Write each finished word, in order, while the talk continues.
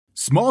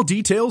Small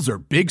details are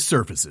big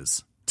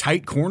surfaces.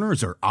 Tight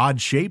corners are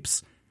odd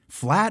shapes.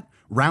 Flat,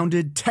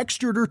 rounded,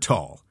 textured, or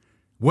tall.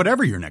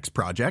 Whatever your next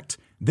project,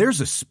 there's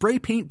a spray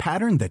paint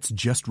pattern that's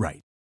just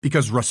right.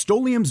 Because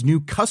Rust-Oleum's new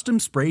Custom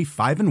Spray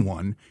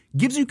 5-in-1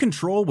 gives you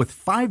control with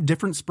 5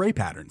 different spray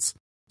patterns.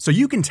 So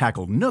you can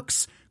tackle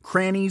nooks,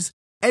 crannies,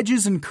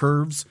 edges, and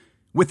curves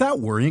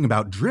without worrying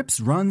about drips,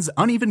 runs,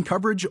 uneven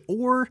coverage,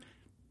 or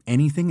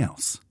anything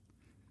else.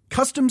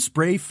 Custom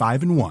Spray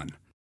 5-in-1.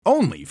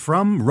 Only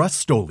from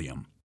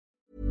Rust-Oleum.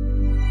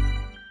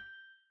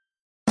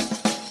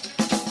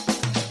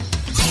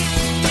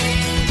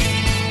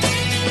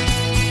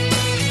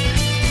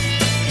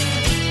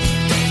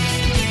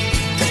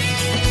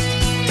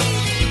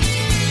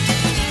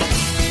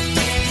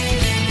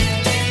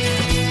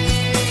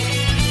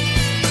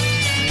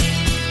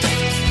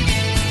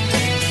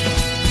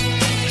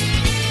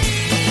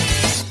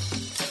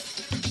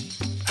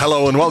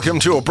 Hello and welcome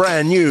to a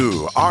brand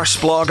new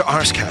Arsblog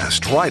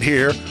Arscast right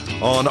here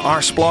on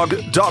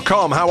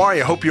arsblog.com. How are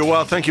you? Hope you're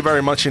well. Thank you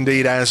very much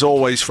indeed, as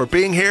always, for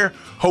being here.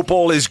 Hope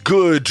all is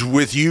good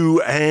with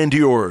you and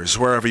yours,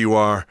 wherever you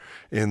are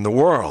in the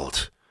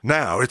world.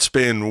 Now, it's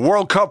been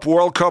World Cup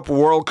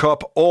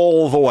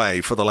all the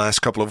way for the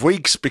last couple of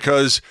weeks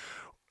because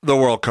the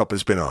World Cup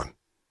has been on.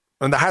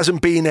 And there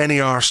hasn't been any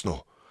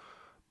Arsenal.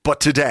 But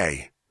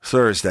today,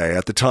 Thursday,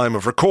 at the time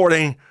of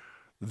recording,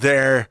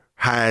 there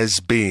has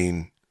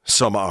been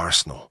some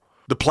Arsenal.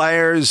 The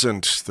players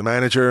and the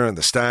manager and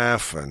the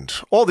staff and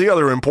all the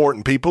other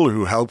important people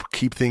who help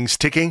keep things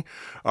ticking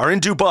are in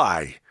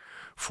Dubai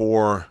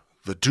for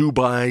the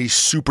Dubai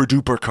Super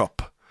Duper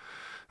Cup.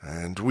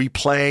 And we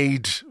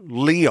played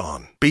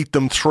Lyon, beat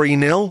them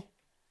 3-0.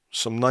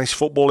 Some nice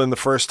football in the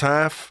first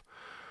half.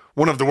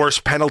 One of the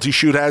worst penalty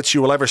shootouts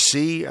you will ever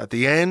see at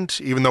the end.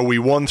 Even though we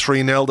won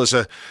 3-0, there's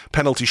a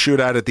penalty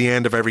shootout at the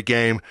end of every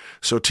game,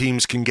 so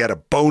teams can get a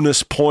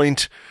bonus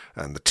point,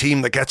 and the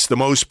team that gets the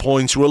most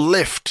points will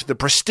lift the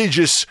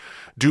prestigious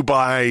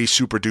Dubai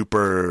Super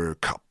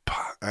Duper Cup.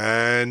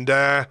 And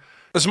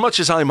as much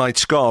as I might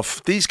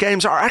scoff, these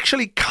games are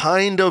actually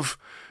kind of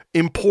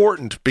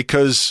important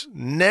because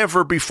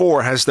never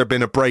before has there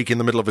been a break in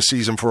the middle of a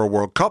season for a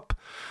World Cup.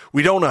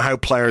 We don't know how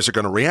players are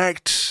going to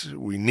react.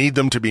 We need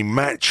them to be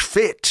match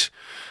fit.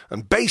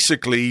 And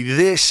basically,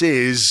 this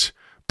is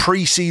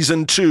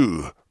pre-season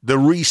 2, the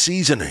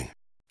re-seasoning.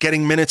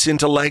 Getting minutes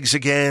into legs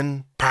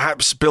again,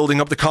 perhaps building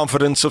up the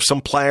confidence of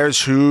some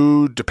players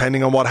who,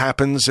 depending on what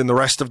happens in the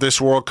rest of this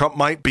World Cup,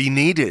 might be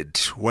needed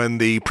when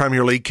the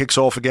Premier League kicks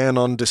off again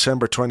on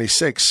December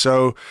 26th.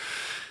 So,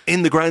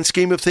 in the grand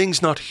scheme of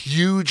things, not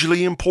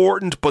hugely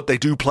important, but they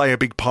do play a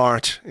big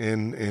part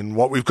in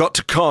what we've got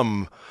to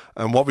come.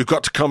 And what we've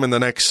got to come in the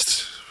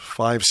next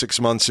 5-6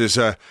 months is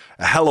a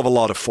hell of a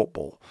lot of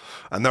football.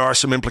 And there are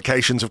some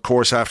implications, of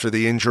course, after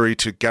the injury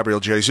to Gabriel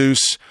Jesus.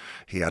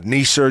 He had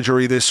knee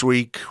surgery this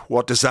week.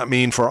 What does that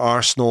mean for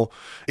Arsenal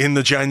in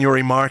the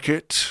January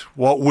market?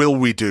 What will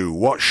we do?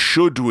 What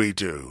should we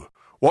do?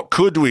 What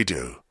could we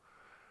do?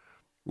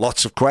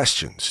 Lots of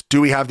questions.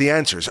 Do we have the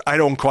answers? I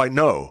don't quite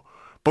know.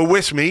 But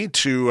with me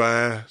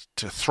to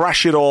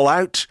thrash it all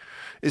out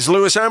is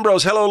Lewis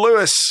Ambrose. Hello,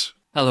 Lewis.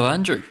 Hello,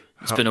 Andrew.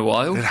 It's been a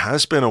while. It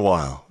has been a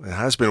while.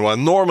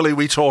 Normally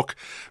we talk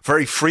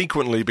very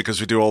frequently because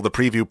we do all the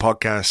preview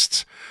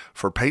podcasts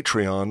for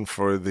Patreon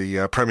for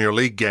the Premier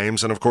League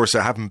games. And of course,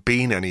 there haven't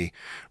been any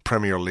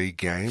Premier League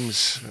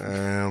games.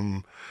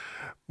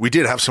 We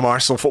did have some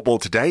Arsenal football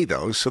today,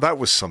 though, so that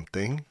was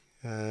something.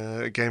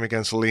 A game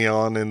against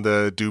Lyon in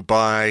the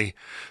Dubai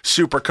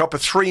Super Cup, a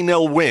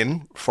 3-0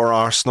 win for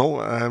Arsenal.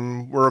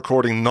 We're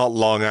recording not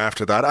long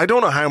after that. I don't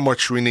know how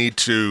much we need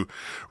to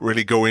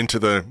really go into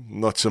the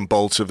nuts and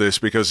bolts of this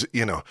because,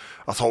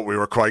 I thought we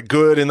were quite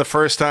good in the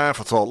first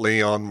half. I thought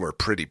Lyon were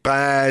pretty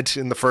bad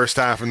in the first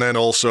half and then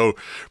also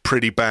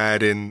pretty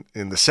bad in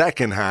the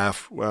second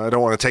half. Well, I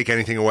don't want to take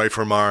anything away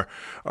from our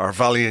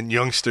valiant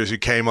youngsters who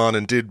came on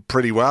and did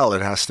pretty well,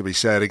 it has to be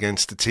said,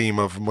 against a team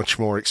of much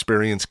more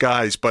experienced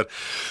guys. But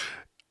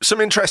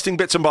some interesting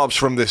bits and bobs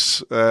from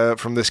this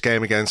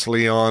game against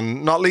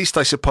Lyon, not least,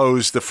 I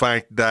suppose, the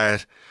fact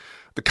that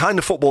the kind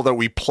of football that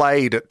we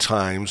played at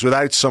times,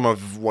 without some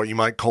of what you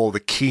might call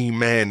the key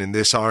men in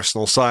this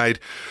Arsenal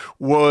side,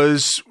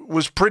 was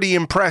pretty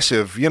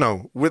impressive,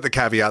 with the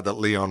caveat that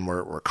Lyon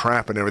were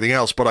crap and everything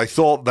else. But I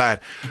thought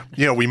that,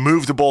 we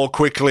moved the ball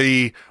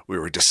quickly, we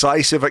were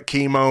decisive at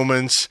key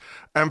moments,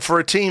 and for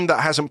a team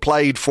that hasn't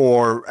played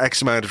for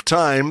X amount of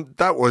time,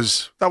 that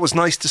was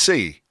nice to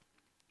see.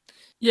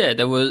 Yeah,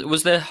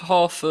 was there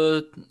half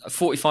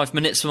 45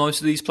 minutes for most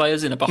of these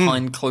players in a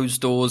behind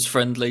closed doors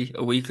friendly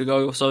a week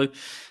ago or so.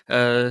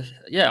 I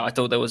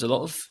thought there was a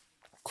lot of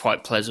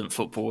quite pleasant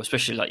football,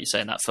 especially like you say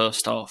in that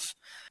first half.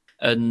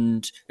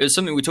 And it was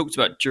something we talked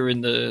about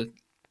during the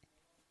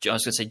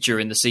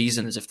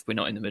season, as if we're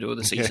not in the middle of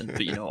the season,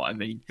 but you know what I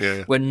mean.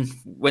 Yeah.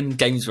 When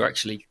games were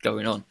actually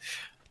going on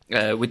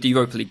with the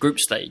Europa League group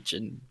stage,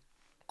 and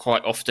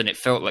quite often it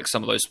felt like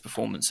some of those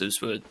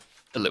performances were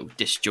a little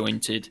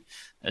disjointed.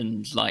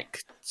 and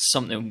like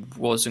something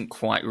wasn't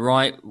quite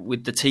right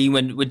with the team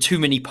when too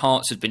many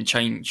parts had been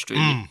changed,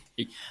 really.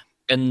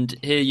 And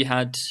here you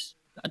had,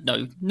 I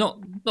don't know,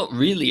 not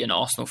really an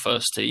Arsenal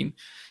first team.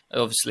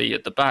 Obviously,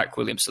 at the back,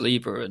 William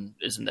Saliba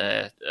isn't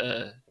there.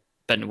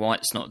 Ben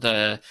White's not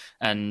there,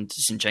 and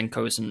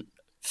Zinchenko isn't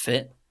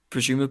fit,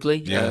 presumably,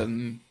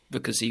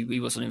 because he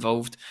wasn't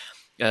involved.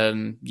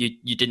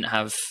 You didn't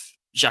have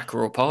Xhaka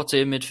or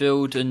Partey in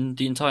midfield, and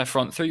the entire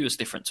front three was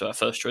different to our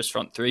first choice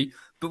front three.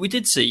 But we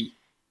did see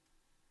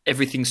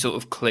everything sort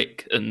of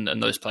click, and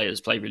those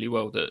players play really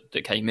well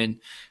that came in.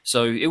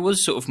 So it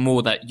was sort of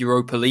more that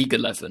Europa League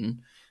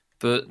 11,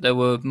 but there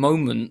were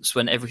moments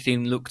when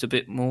everything looked a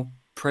bit more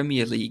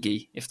Premier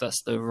League-y, if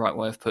that's the right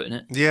way of putting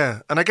it. Yeah,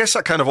 and I guess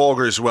that kind of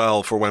augurs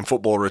well for when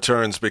football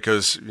returns,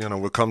 because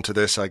we'll come to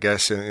this, I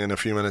guess, in a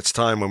few minutes'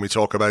 time when we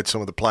talk about some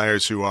of the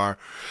players who are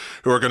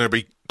going to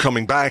be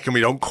coming back, and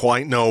we don't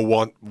quite know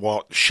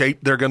what shape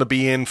they're going to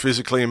be in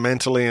physically and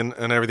mentally and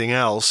everything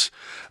else.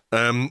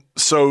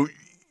 So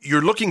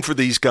you're looking for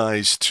these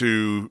guys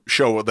to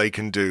show what they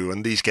can do,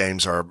 and these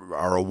games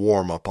are a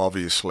warm-up,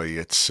 obviously.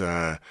 It's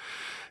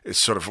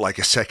sort of like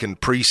a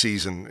second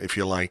pre-season, if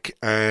you like.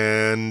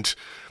 And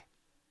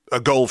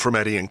a goal from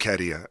Eddie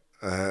Nketiah,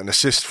 an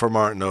assist for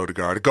Martin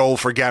Odegaard, a goal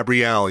for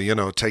Gabriel,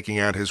 taking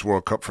out his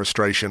World Cup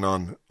frustration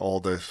on all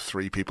the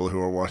three people who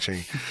are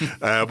watching.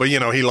 But,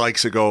 he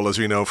likes a goal, as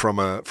we know, from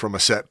a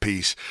set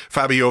piece.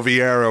 Fabio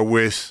Vieira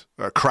with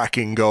a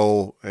cracking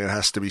goal, it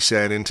has to be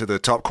said, into the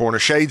top corner.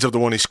 Shades of the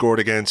one he scored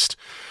against.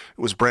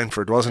 It was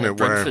Brentford, wasn't it?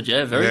 Brentford,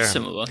 very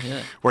similar.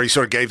 Yeah, where he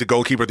sort of gave the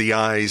goalkeeper the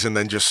eyes and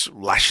then just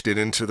lashed it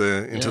into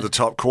the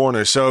top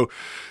corner. So,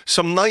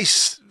 some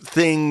nice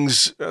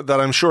things that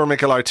I'm sure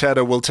Mikel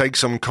Arteta will take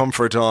some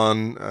comfort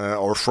on,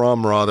 or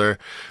from rather,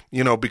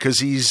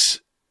 because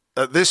he's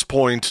at this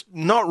point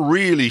not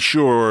really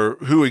sure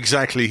who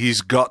exactly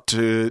he's got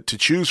to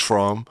choose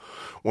from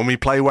when we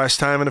play West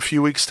Ham in a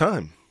few weeks'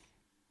 time.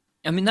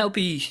 I mean, that'll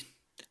be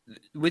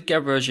with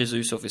Gabriel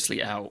Jesus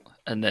obviously out,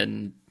 and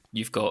then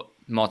you've got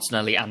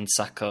Martinelli and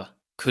Saka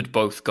could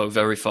both go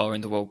very far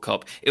in the World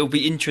Cup. It'll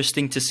be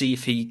interesting to see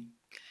if he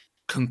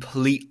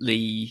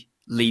completely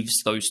leaves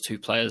those two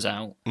players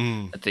out.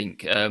 I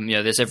think,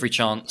 there's every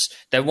chance.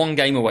 They're one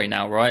game away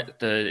now, right?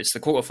 It's the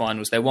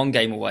quarterfinals. They're one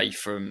game away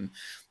from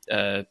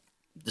the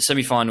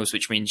semi-finals,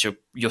 which means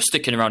you're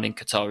sticking around in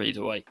Qatar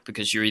either way,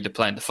 because you're either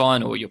playing the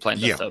final or you're playing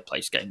the third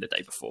place game the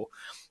day before.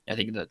 I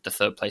think the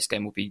third place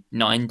game will be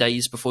 9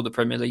 days before the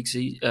Premier League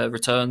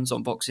returns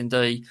on Boxing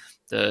Day.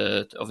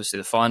 Obviously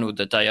the final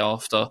the day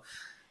after.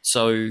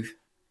 So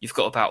you've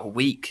got about a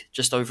week,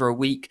 just over a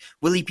week.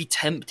 Will he be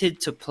tempted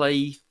to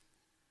play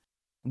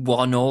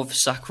one of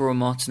Saka or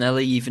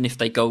Martinelli, even if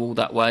they go all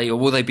that way? Or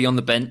will they be on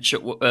the bench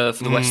for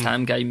the West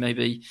Ham game,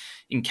 maybe,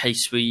 in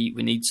case we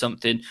need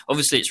something?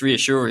 Obviously, it's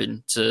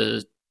reassuring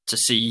to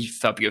see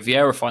Fabio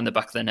Vieira find the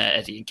back of the net,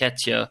 Eddie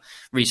Nketiah.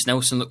 Reece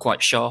Nelson looked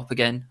quite sharp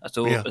again, I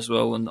thought, as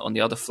well, on the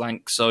other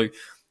flank. So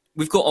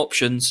we've got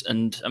options,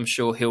 and I'm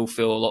sure he'll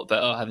feel a lot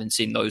better having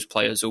seen those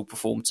players all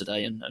perform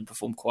today and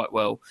perform quite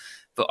well.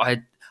 But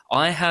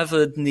I have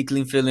a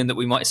niggling feeling that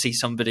we might see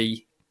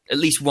somebody, at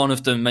least one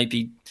of them,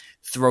 maybe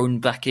thrown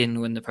back in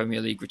when the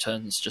Premier League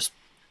returns, just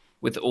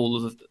with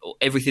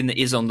everything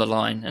that is on the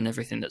line and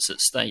everything that's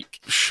at stake.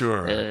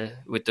 Sure.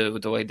 With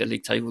the way the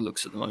league table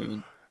looks at the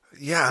moment.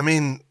 Yeah, I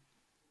mean,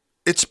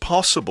 it's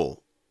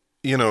possible,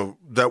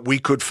 that we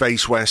could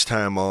face West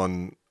Ham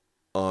on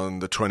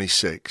the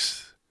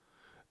 26th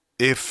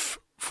if,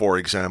 for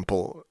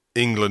example,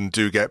 England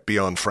do get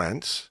beyond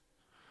France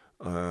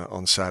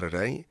on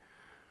Saturday,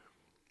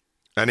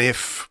 and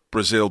if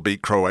Brazil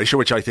beat Croatia,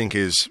 which I think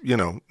is,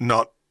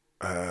 not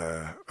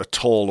a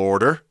tall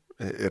order,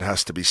 it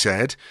has to be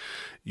said.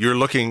 You're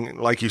looking,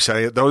 like you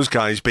say, at those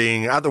guys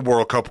being at the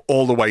World Cup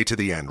all the way to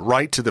the end,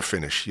 right to the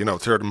finish,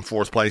 third and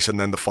fourth place and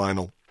then the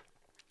final.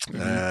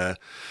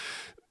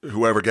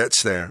 Whoever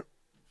gets there.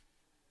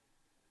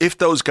 If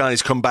those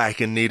guys come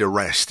back and need a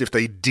rest, if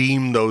they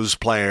deem those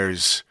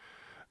players,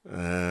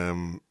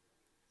 in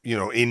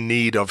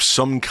need of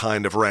some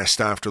kind of rest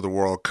after the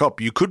World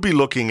Cup, you could be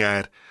looking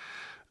at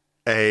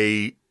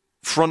a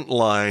front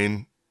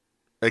line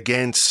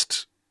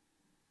against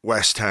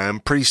West Ham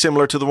pretty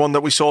similar to the one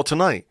that we saw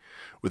tonight,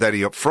 with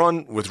Eddie up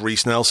front, with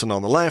Reece Nelson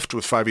on the left,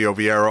 with Fabio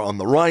Vieira on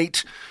the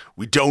right.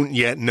 We don't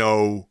yet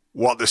know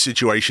what the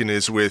situation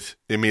is with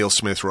Emile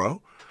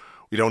Smith-Rowe.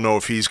 We don't know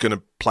if he's going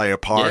to play a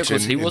part in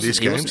these games.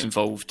 He wasn't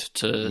involved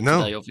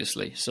today,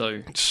 obviously. So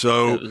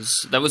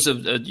that was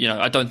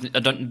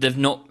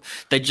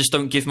they just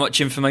don't give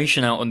much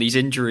information out on these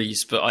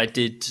injuries. But I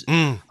did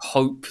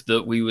hope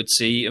that we would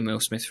see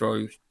Emile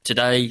Smith-Rowe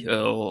today,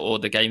 or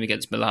the game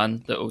against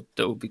Milan that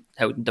will be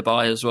held in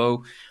Dubai as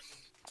well.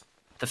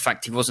 The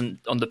fact he wasn't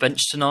on the bench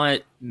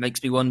tonight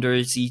makes me wonder,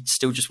 is he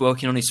still just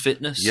working on his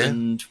fitness? Yeah.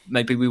 And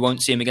maybe we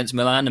won't see him against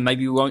Milan, and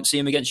maybe we won't see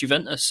him against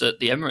Juventus at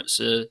the Emirates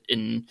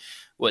in,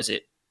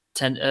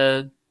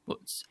 10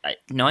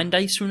 9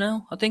 days from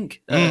now, I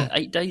think,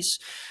 8 days.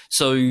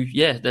 So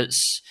yeah,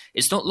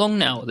 it's not long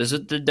now.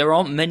 There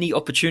aren't many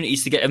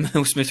opportunities to get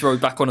Emile Smith Rowe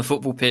back on a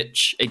football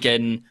pitch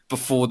again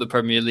before the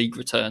Premier League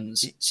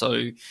returns.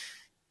 So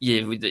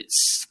yeah,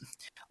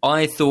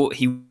 I thought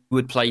he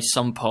would play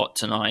some part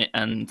tonight,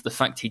 and the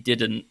fact he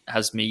didn't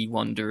has me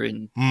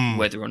wondering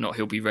whether or not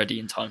he'll be ready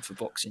in time for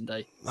Boxing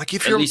Day. Like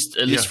if at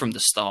least from the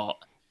start.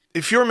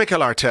 If you're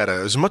Mikel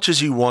Arteta, as much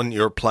as you want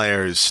your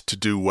players to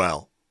do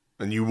well,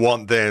 and you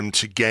want them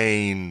to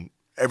gain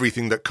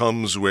everything that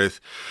comes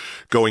with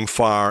going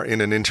far in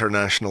an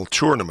international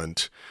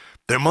tournament,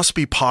 there must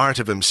be part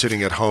of him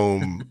sitting at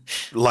home,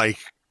 like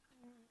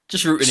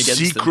just rooting against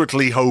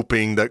secretly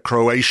hoping that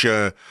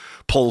Croatia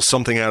pulls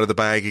something out of the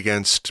bag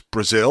against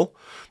Brazil.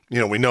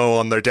 We know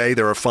on their day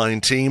they're a fine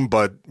team,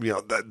 but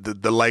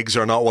the legs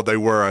are not what they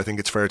were, I think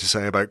it's fair to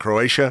say, about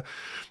Croatia.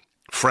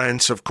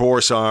 France, of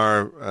course,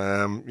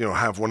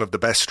 have one of the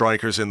best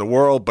strikers in the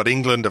world, but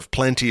England have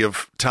plenty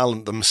of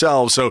talent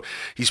themselves. So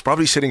he's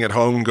probably sitting at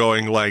home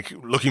going,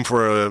 looking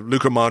for a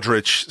Luka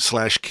Modric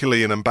 /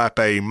 Kylian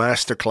Mbappe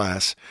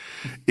masterclass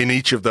in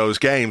each of those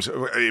games.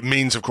 It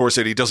means, of course,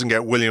 that he doesn't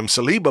get William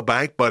Saliba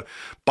back, but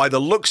by the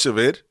looks of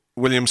it,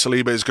 William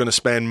Saliba is going to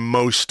spend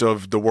most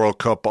of the World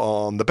Cup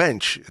on the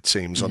bench, it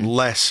seems,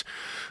 unless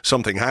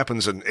something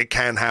happens, and it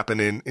can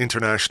happen in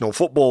international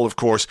football, of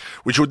course,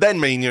 which would then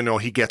mean,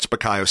 he gets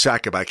Bukayo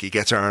Saka back, he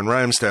gets Aaron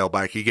Ramsdale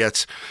back, he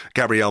gets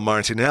Gabriel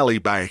Martinelli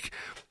back.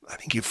 I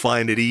think you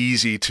find it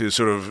easy to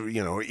sort of,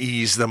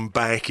 ease them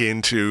back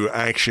into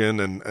action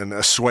and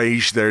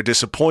assuage their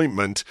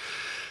disappointment.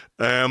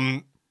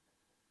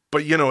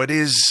 But,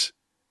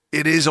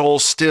 it is all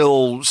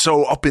still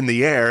so up in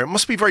the air. It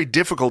must be very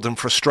difficult and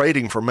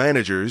frustrating for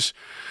managers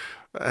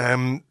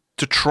to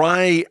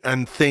try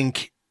and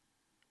think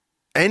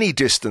any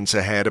distance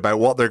ahead about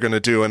what they're going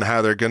to do and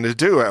how they're going to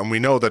do it. And we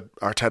know that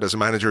Arteta's a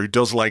manager who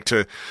does like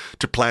to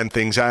plan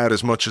things out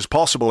as much as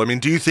possible. I mean,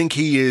 do you think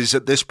he is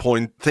at this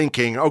point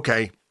thinking,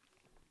 okay,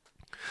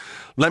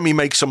 let me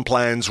make some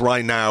plans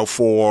right now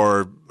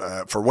for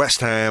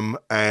West Ham,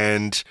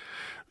 and,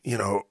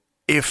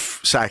 if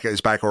Saka is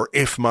back or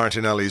if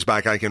Martinelli is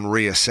back, I can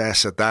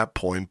reassess at that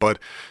point. But,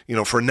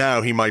 for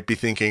now, he might be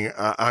thinking,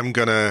 I'm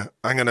gonna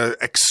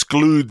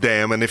exclude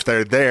them, and if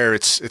they're there,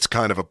 it's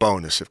kind of a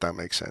bonus, if that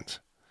makes sense.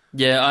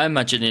 Yeah, I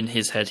imagine in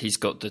his head he's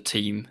got the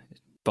team,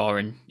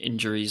 barring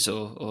injuries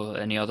or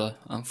any other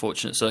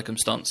unfortunate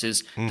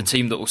circumstances, the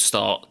team that will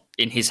start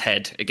in his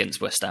head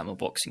against West Ham on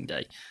Boxing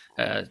Day,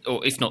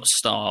 or if not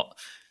start,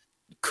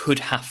 could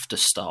have to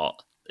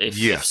start.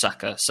 If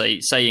Saka, say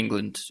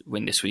England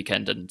win this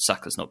weekend and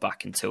Saka's not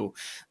back until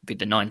be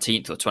the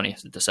 19th or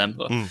 20th of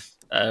December,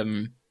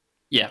 I'm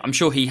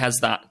sure he has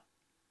that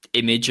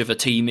image of a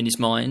team in his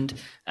mind,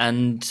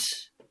 and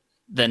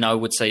then I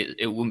would say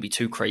it wouldn't be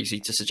too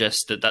crazy to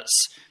suggest that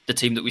that's the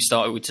team that we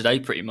started with today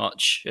pretty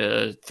much.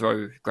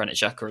 Throw Granit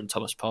Xhaka and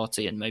Thomas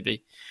Partey and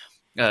maybe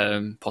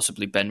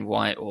possibly Ben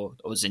White or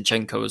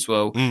Zinchenko as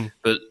well.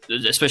 But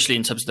especially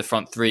in terms of the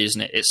front three,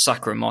 isn't it? It's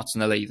Saka and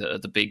Martinelli that are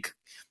the big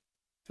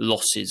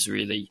losses,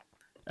 really.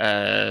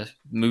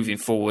 Moving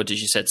forward,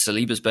 as you said,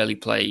 Saliba's barely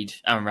played.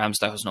 Aaron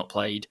Ramsdale has not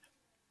played.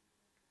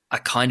 I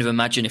kind of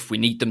imagine if we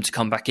need them to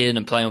come back in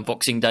and play on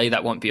Boxing Day,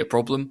 that won't be a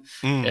problem.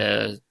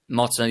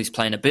 Martinelli's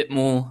playing a bit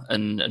more,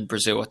 and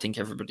Brazil, I think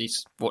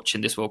everybody's watching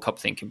this World Cup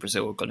thinking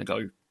Brazil are going to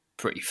go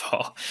pretty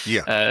far.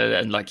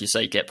 And like you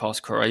say, get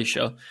past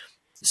Croatia.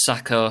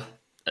 Saka,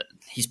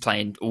 he's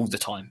playing all the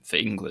time for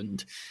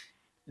England.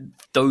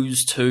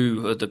 Those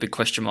two are the big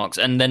question marks.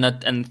 And then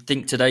I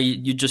think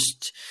today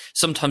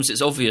sometimes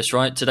it's obvious,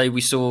 right? Today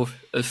we saw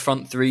a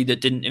front three that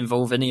didn't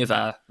involve any of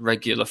our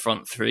regular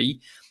front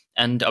three.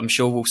 And I'm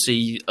sure we'll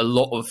see a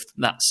lot of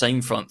that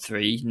same front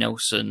three,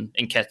 Nelson,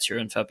 Nketiah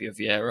and Fabio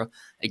Vieira,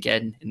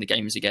 again in the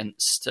games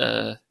against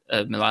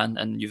Milan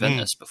and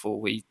Juventus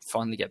before we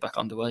finally get back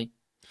underway.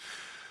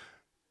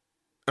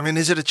 I mean,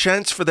 is it a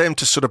chance for them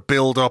to sort of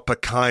build up a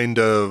kind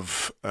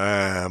of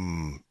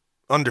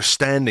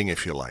understanding,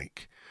 if you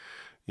like?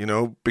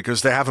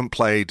 Because they haven't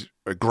played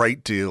a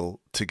great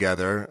deal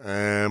together,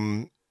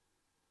 and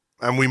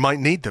we might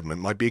need them. It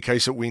might be a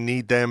case that we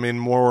need them in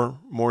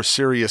more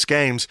serious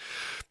games.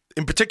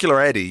 In particular,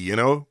 Eddie,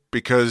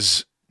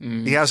 because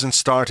he hasn't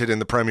started in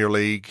the Premier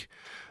League.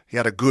 He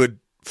had a good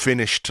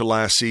finish to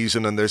last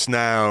season, and there's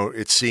now,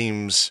 it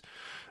seems,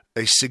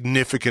 a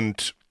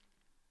significant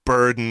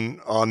burden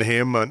on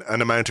him,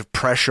 an amount of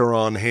pressure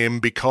on him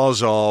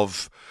because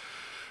of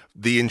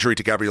the injury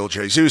to Gabriel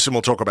Jesus, and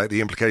we'll talk about the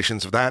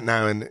implications of that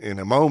now in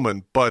a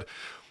moment. But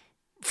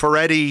for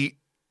Eddie,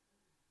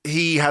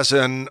 he has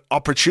an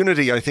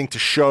opportunity, I think, to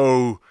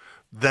show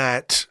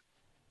that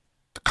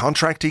the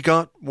contract he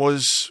got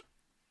was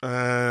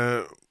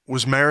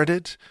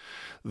merited,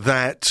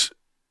 that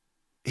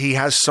he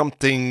has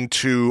something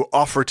to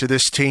offer to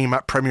this team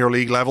at Premier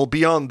League level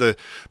beyond the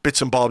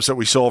bits and bobs that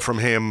we saw from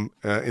him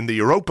in the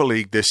Europa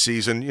League this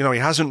season. He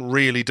hasn't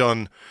really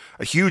done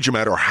a huge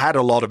amount or had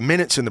a lot of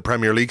minutes in the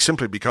Premier League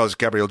simply because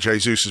Gabriel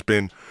Jesus has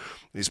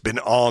been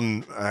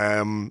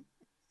on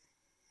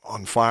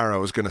on fire, I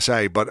was going to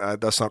say, but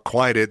that's not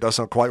quite it. That's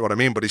not quite what I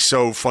mean. But he's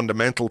so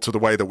fundamental to the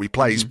way that we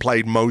play. He's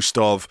played most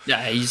of.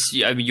 Yeah,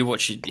 you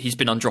watch. He's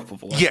been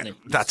undroppable. Yeah,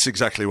 that's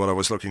exactly what I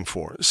was looking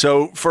for.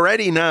 So for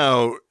Eddie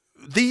now,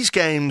 these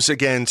games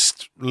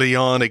against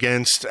Lyon,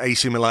 against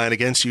AC Milan,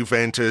 against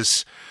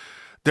Juventus,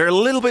 they're a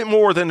little bit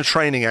more than a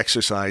training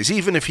exercise.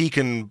 Even if he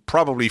can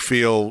probably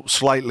feel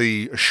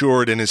slightly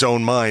assured in his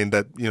own mind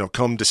that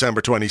come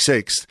December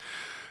 26th,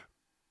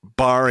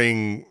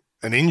 barring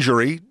an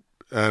injury.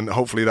 And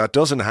hopefully that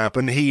doesn't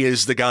happen. He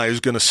is the guy who's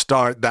going to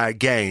start that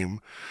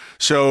game.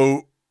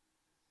 So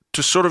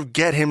to sort of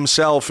get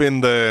himself not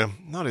in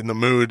the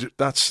mood,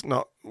 that's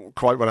not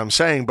quite what I'm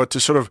saying, but to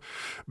sort of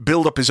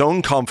build up his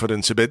own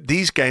confidence a bit,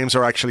 these games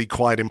are actually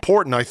quite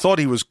important. I thought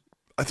he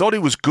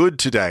was good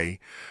today.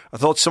 I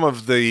thought some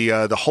of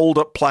the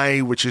hold-up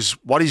play, which is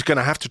what he's going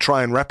to have to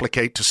try and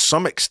replicate to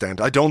some extent.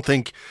 I don't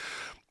think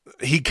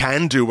he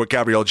can do what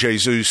Gabriel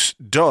Jesus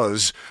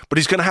does, but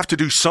he's going to have to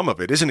do some of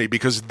it, isn't he?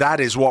 Because that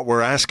is what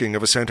we're asking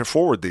of a centre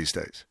forward these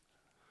days.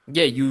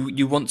 Yeah,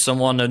 you want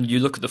someone, and you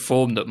look at the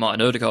form that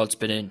Martin Odegaard's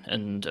been in,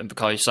 and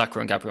Bukayo Saka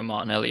and Gabriel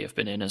Martinelli have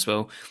been in as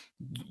well.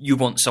 You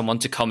want someone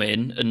to come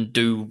in and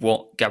do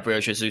what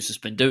Gabriel Jesus has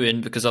been doing,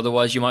 because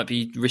otherwise you might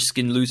be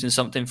risking losing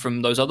something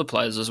from those other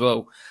players as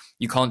well.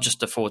 You can't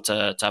just afford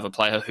to have a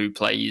player who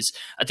plays.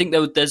 I think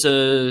there's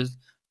a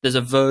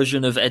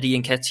version of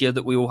Eddie Nketiah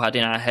that we all had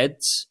in our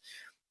heads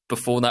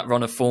before that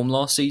run of form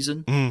last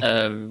season,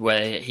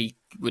 where he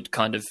would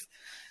kind of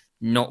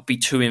not be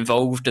too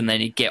involved and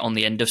then he'd get on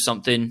the end of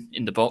something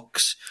in the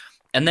box.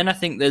 And then I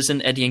think there's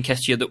an Eddie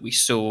Nketiah that we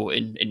saw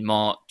in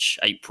March,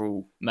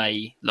 April,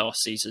 May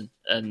last season,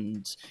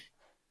 and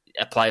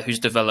a player who's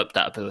developed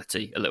that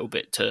ability a little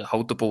bit to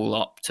hold the ball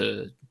up,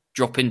 to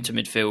drop into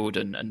midfield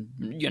and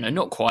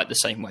not quite the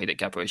same way that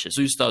Gabriel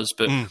Jesus does,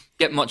 but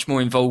get much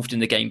more involved in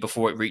the game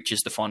before it reaches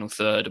the final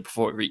third or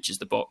before it reaches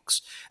the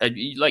box.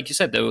 Like you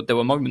said, there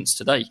were moments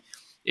today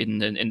in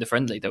the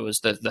friendly. There was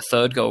the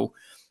third goal,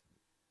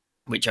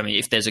 which, I mean,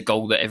 if there's a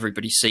goal that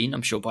everybody's seen,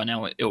 I'm sure by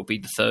now it'll be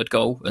the third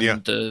goal,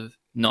 and the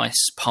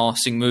nice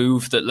passing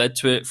move that led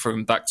to it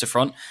from back to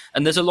front.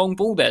 And there's a long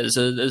ball there. There's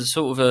a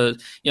sort of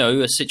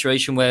a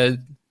situation where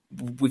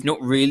we've not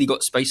really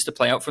got space to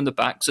play out from the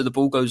back, so the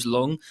ball goes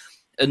long,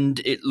 and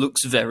it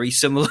looks very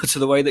similar to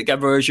the way that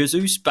Gabriel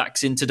Jesus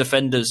backs into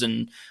defenders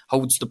and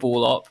holds the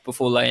ball up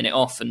before laying it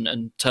off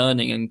and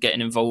turning and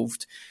getting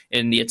involved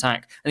in the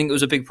attack. I think it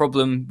was a big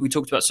problem we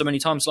talked about so many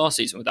times last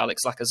season with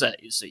Alex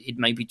Lacazette, is that he'd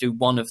maybe do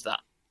one of that.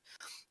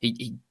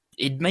 He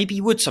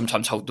would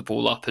sometimes hold the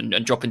ball up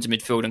and drop into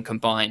midfield and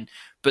combine,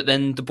 but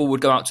then the ball would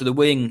go out to the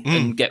wing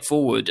and get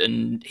forward,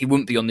 and he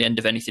wouldn't be on the end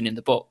of anything in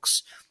the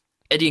box.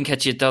 Eddie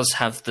Nketiah does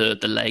have the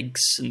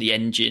legs and the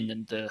engine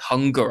and the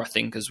hunger, I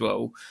think, as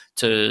well,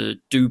 to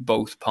do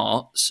both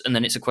parts. And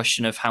then it's a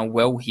question of how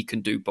well he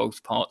can do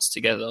both parts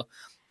together,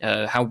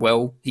 how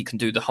well he can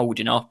do the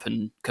holding up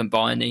and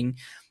combining,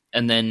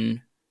 and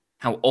then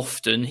how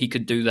often he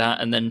could do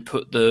that and then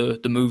put the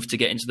move to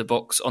get into the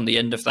box on the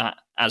end of that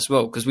as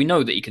well. Because we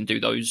know that he can do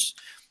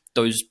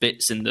those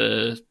bits in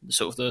the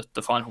sort of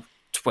the final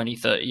 20,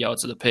 30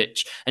 yards of the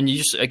pitch. And you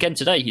just, again,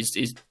 today,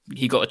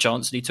 he got a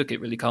chance and he took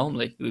it really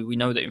calmly. We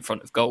know that in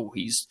front of goal,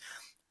 he's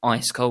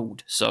ice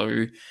cold.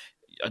 So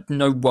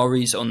no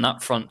worries on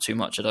that front too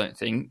much, I don't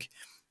think.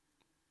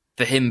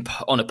 For him,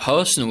 on a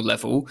personal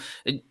level,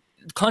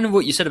 kind of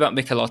what you said about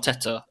Mikel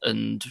Arteta,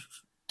 and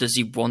does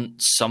he want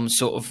some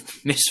sort of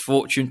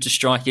misfortune to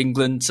strike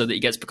England so that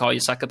he gets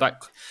Bukayo Saka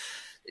back?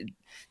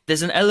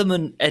 There's an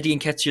element, Eddie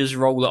Nketiah's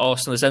role at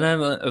Arsenal, there's an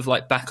element of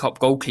like backup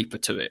goalkeeper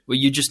to it, where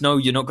you just know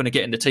you're not going to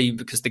get in the team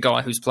because the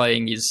guy who's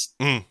playing is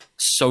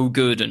so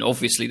good and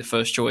obviously the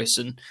first choice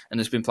and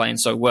has been playing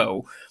so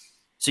well.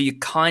 So you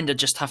kind of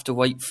just have to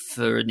wait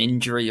for an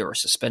injury or a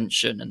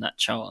suspension and that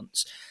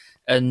chance.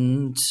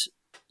 And,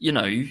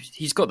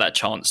 he's got that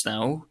chance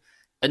now.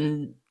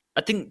 And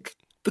I think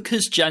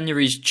because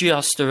January's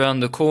just around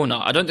the corner,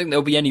 I don't think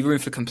there'll be any room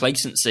for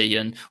complacency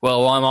and,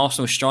 well, I'm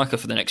Arsenal's striker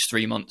for the next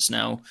 3 months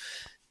now.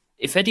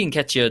 If Eddie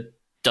Nketiah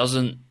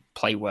doesn't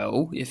play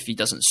well, if he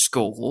doesn't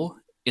score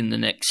in the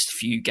next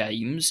few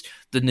games,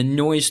 then the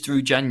noise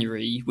through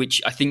January,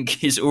 which I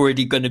think is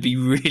already going to be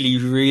really,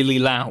 really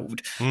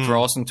loud for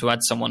Arsenal to add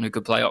someone who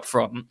could play up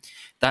front,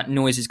 that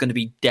noise is going to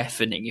be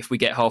deafening if we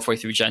get halfway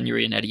through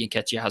January and Eddie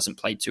Nketiah hasn't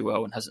played too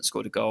well and hasn't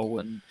scored a goal,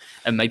 and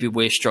maybe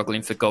we're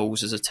struggling for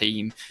goals as a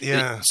team.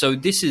 Yeah. So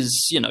this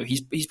is,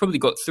 he's probably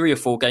got 3 or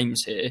 4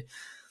 games here.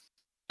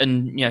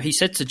 And he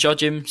said to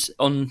judge him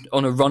on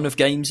a run of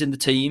games in the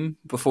team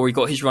before he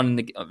got his run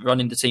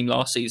in the team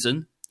last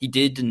season. He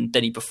did, and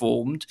then he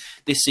performed.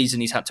 This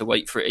season, he's had to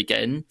wait for it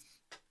again.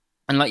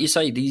 And like you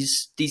say,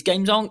 these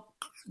games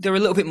they're a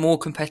little bit more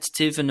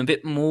competitive and a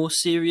bit more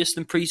serious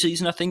than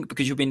pre-season, I think,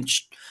 because you've been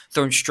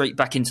thrown straight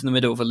back into the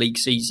middle of a league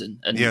season,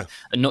 and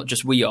not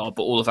just we are,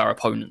 but all of our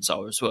opponents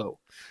are as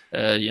well.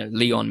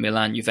 Lyon,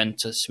 Milan,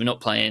 Juventus. We're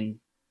not playing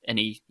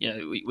any,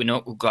 we're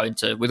not going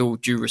to, with all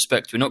due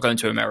respect, we're not going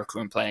to America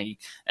and playing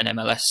an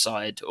MLS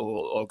side,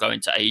 or going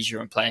to Asia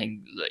and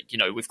playing,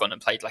 we've gone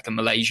and played like a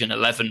Malaysian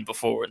 11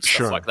 before and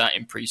stuff like that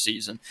in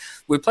pre-season.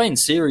 We're playing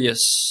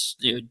serious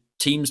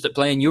teams that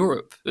play in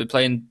Europe. We're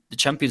playing the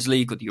Champions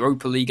League or the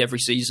Europa League every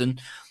season,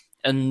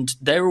 and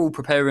they're all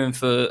preparing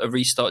for a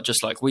restart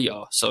just like we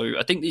are. So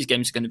I think these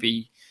games are going to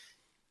be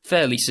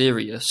fairly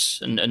serious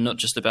and not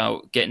just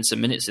about getting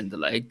some minutes in the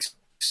legs.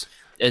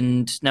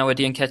 And now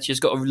Eddie Nketiah's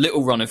got a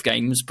little run of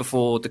games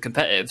before the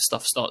competitive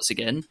stuff starts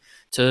again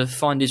to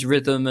find his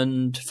rhythm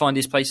and find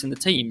his place in the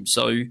team.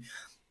 So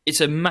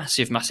it's a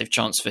massive, massive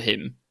chance for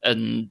him.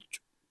 And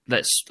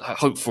let's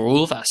hope for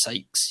all of our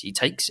sakes he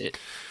takes it.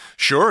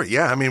 Sure,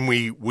 yeah. I mean,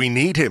 we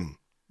need him.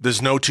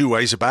 There's no two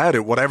ways about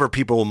it. Whatever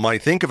people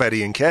might think of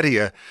Eddie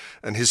Nketiah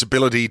and his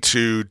ability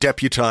to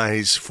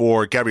deputise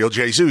for Gabriel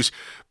Jesus,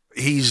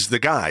 he's the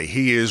guy.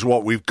 He is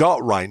what we've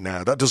got right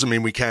now. That doesn't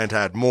mean we can't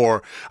add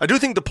more. I do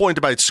think the point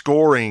about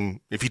scoring,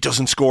 if he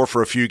doesn't score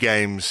for a few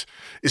games,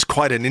 is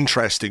quite an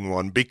interesting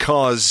one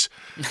because,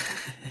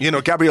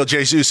 Gabriel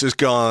Jesus has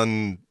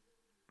gone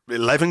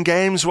 11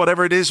 games,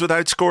 whatever it is,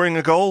 without scoring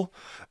a goal,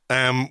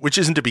 which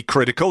isn't to be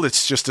critical.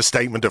 It's just a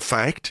statement of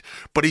fact.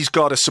 But he's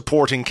got a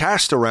supporting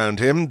cast around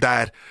him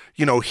that,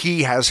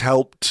 he has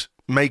helped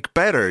make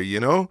better,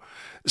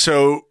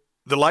 So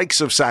the likes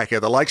of Saka,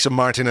 the likes of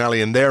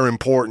Martinelli, and their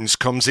importance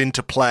comes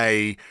into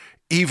play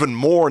even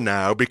more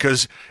now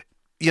because,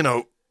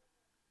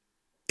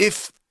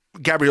 if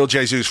Gabriel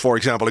Jesus, for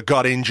example, had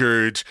got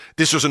injured,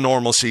 this was a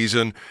normal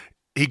season,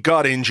 he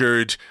got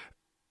injured,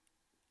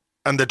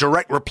 and the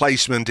direct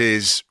replacement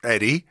is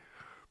Eddie,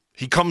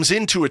 he comes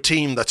into a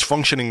team that's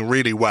functioning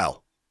really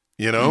well,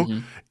 Mm-hmm.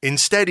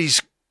 Instead, he's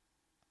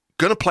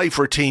going to play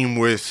for a team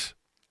with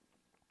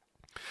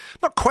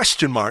not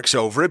question marks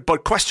over it,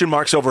 but question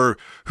marks over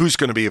who's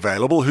going to be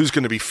available, who's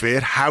going to be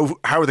fit, how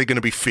are they going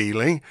to be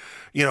feeling?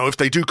 If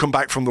they do come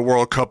back from the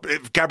World Cup,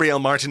 if Gabriel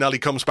Martinelli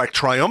comes back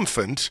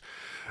triumphant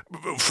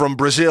from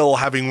Brazil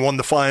having won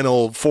the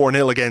final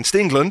 4-0 against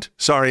England,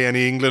 sorry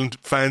any England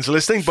fans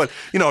listening, but,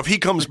 if he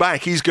comes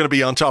back, he's going to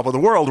be on top of the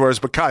world, whereas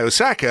Bukayo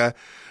Saka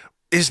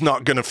is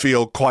not going to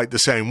feel quite the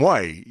same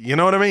way. You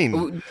know what I mean?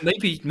 Well,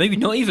 maybe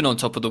not even on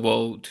top of the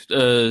world.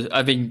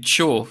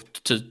 Sure,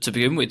 to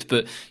begin with,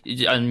 but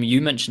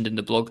you mentioned in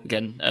the blog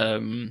again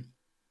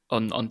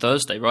on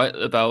Thursday, right,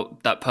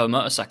 about that Per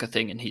Mertesacker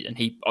thing, and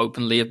he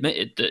openly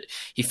admitted that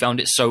he found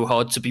it so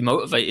hard to be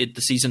motivated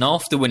the season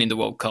after winning the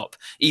World Cup.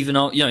 Even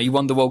he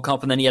won the World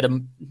Cup and then he had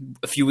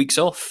a few weeks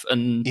off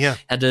and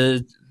had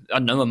a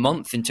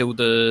month until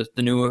the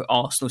new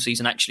Arsenal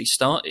season actually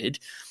started,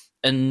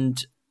 and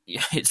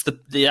it's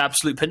the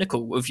absolute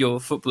pinnacle of your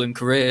footballing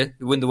career.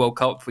 You win the World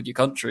Cup with your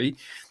country.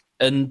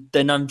 And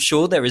then I'm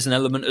sure there is an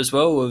element as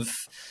well of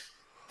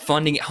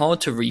finding it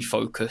hard to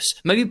refocus.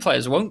 Maybe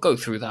players won't go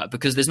through that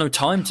because there's no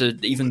time to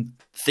even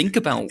think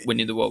about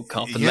winning the World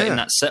Cup and letting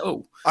that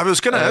settle. I was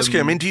going to ask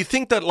you, do you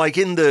think that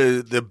in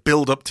the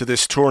build-up to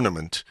this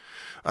tournament,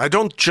 I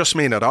don't just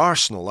mean at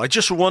Arsenal, I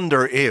just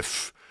wonder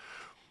if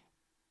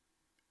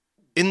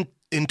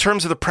in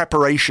terms of the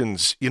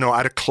preparations,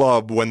 at a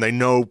club when they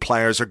know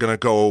players are going to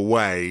go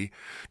away,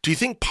 do you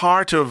think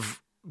part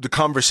of the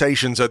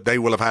conversations that they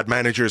will have had,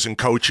 managers and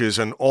coaches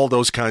and all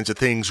those kinds of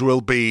things, will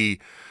be,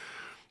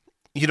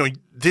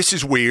 this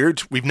is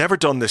weird. We've never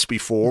done this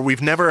before.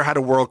 We've never had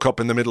a World Cup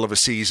in the middle of a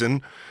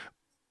season.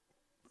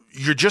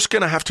 You're just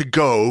going to have to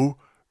go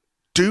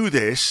do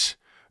this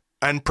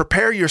and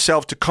prepare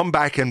yourself to come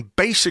back and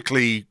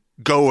basically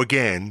go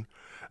again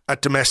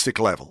at domestic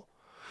level.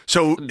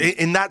 So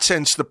in that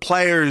sense, the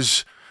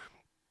players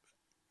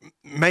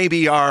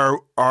maybe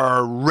are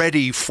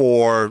ready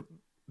for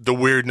the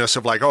weirdness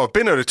of I've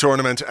been at a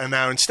tournament and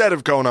now instead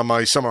of going on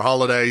my summer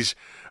holidays,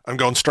 I'm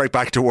going straight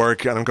back to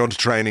work and I'm going to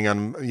training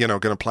and, going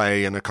to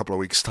play in a couple of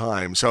weeks'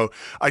 time. So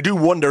I do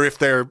wonder if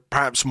they're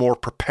perhaps more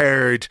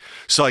prepared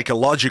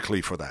psychologically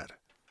for that.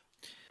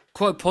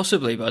 Quite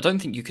possibly, but I don't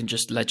think you can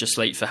just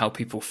legislate for how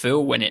people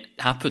feel when it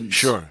happens.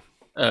 Sure.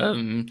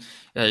 I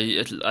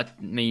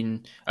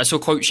saw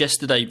quotes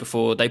yesterday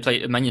before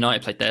Man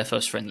United played their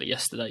first friendly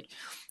yesterday,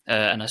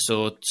 and I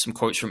saw some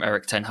quotes from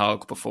Erik ten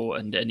Hag before,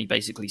 and he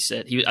basically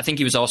said I think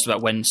he was asked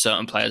about when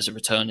certain players are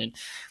returning,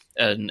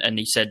 and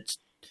he said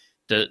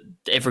that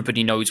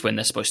everybody knows when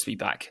they're supposed to be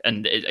back,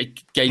 and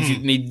it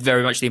gave me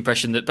very much the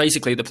impression that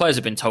basically the players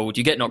have been told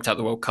you get knocked out of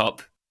the World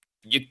Cup,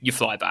 you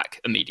fly back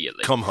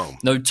immediately, come home,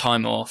 no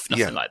time off,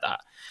 nothing like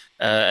that.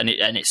 And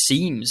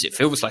it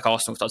feels like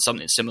Arsenal have done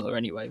something similar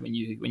anyway. When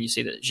you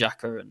see that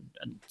Xhaka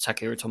and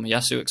Takehiro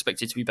Tomiyasu are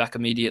expected to be back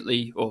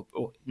immediately, or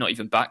not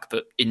even back,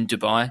 but in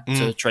Dubai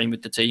to train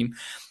with the team,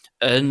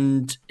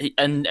 and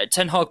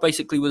Ten Hag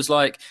basically was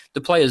like, the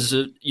players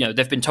are,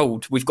 they've been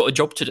told we've got a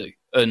job to do,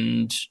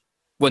 and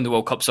when the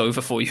World Cup's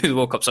over for you, the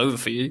World Cup's over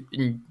for you,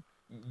 and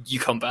you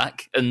come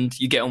back and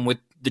you get on with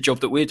the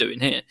job that we're doing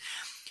here.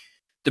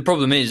 the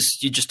problem is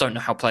you just don't know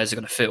how players are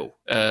going to feel,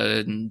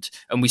 and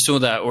we saw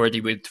that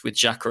already with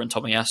Xhaka and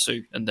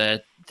Tomiyasu, and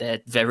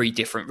they're very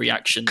different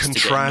reactions.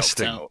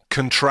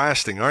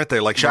 Contrasting, aren't they?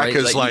 Like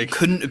Xhaka's like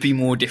couldn't be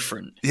more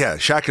different. Yeah,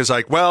 Xhaka's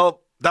like,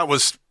 well, that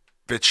was a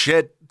bit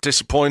shit.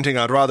 Disappointing.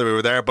 I'd rather we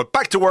were there, but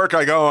back to work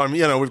I go.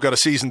 We've got a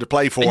season to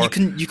play for.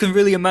 And you can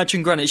really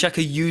imagine Granit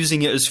Xhaka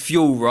using it as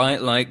fuel,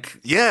 right? Like,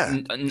 yeah,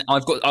 and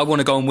I want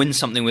to go and win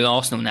something with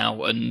Arsenal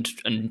now, and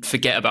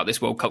forget about this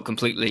World Cup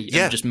completely,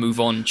 and just move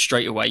on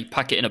straight away,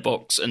 pack it in a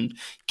box, and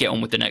get on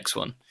with the next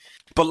one.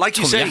 But like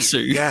you say,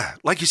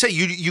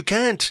 you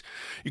can't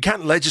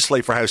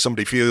legislate for how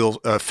somebody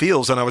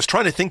feels. And I was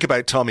trying to think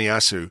about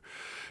Tomiyasu,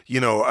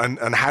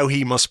 and how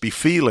he must be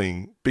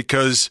feeling,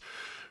 because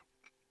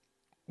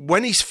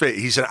when he's fit,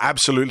 he's an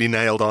absolutely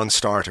nailed-on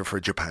starter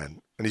for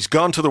Japan. And he's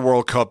gone to the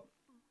World Cup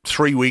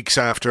 3 weeks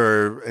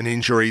after an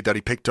injury that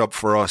he picked up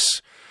for us.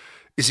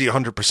 Is he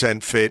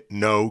 100% fit?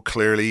 No,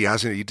 clearly he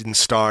hasn't. He didn't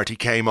start. He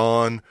came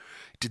on.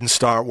 Didn't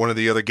start one of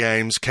the other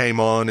games. Came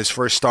on. His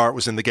first start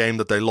was in the game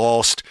that they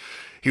lost.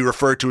 He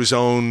referred to his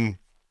own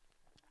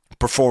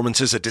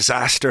performance as a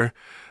disaster.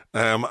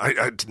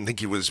 I didn't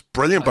think he was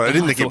brilliant, but I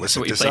didn't think it was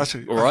a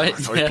disaster. All right. I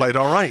thought he played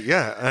all right,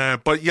 yeah.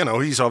 But,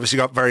 he's obviously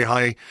got very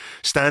high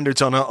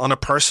standards on a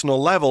personal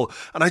level.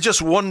 And I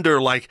just wonder,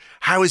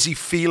 how is he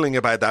feeling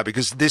about that?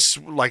 Because this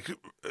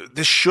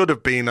should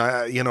have been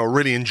a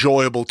really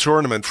enjoyable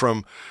tournament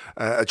from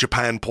a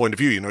Japan point of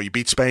view. You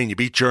beat Spain, you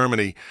beat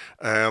Germany.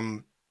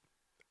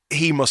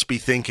 He must be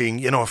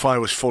thinking, if I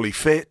was fully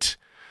fit,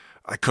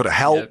 I could have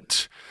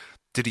helped. Yep.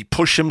 Did he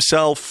push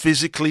himself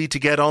physically to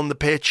get on the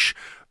pitch?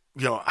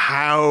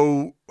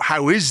 How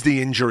is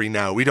the injury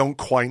now? We don't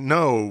quite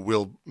know.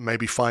 We'll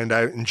maybe find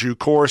out in due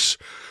course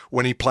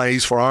when he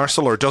plays for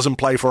Arsenal or doesn't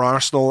play for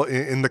Arsenal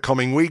in the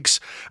coming weeks.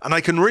 And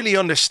I can really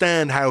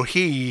understand how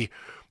he,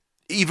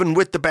 even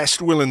with the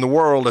best will in the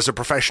world as a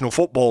professional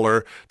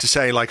footballer, to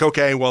say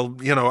okay, well,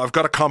 I've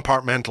got to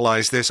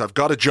compartmentalize this. I've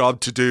got a job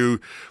to do.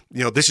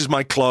 This is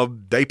my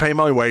club. They pay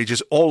my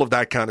wages, all of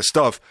that kind of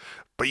stuff.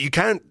 But you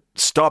can't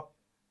stop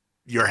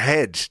your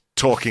head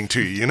talking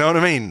to you know what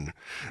I mean?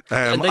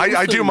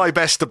 I do my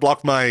best to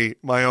block my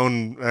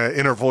own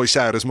inner voice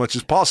out as much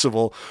as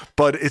possible,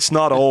 but it's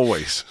not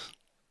always.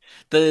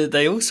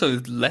 They also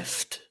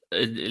left,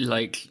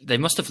 they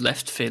must have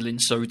left feeling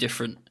so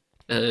different,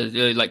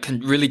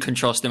 really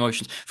contrast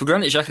emotions. For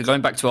Granit Xhaka,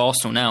 going back to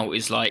Arsenal now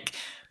is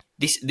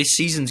this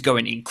season's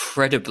going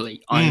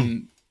incredibly.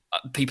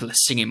 People are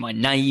singing my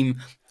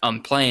name.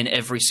 I'm playing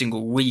every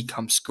single week.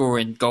 I'm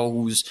scoring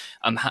goals.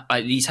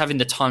 He's having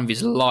the time of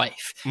his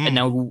life. And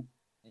now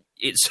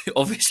it's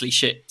obviously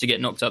shit to get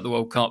knocked out of the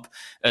World Cup.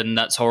 And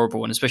that's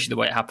horrible. And especially the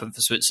way it happened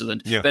for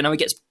Switzerland. Yeah. But now he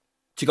gets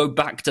to go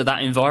back to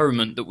that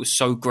environment that was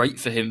so great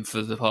for him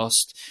for the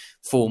past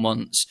 4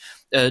 months.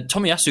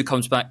 Tomiyasu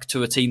comes back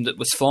to a team that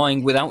was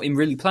flying without him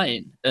really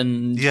playing.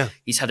 And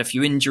he's had a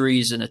few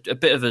injuries and a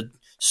bit of a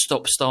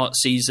stop-start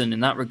season in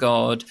that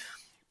regard.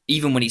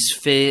 Even when he's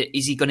fit,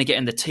 is he going to get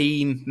in the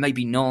team?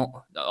 Maybe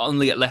not.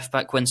 Only at left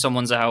back when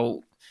someone's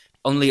out.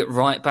 Only at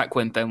right back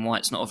when Ben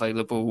White's not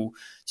available.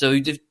 So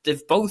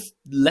they've both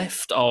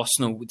left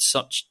Arsenal with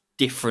such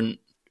different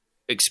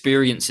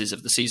experiences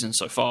of the season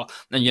so far.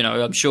 And,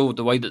 I'm sure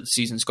the way that the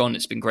season's gone,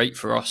 it's been great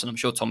for us. And I'm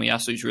sure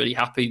Tomiyasu's really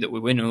happy that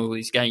we're winning all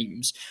these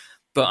games.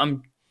 But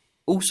I'm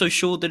also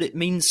sure that it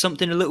means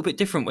something a little bit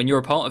different when you're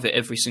a part of it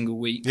every single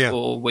week. Yeah.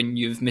 Or when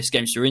you've missed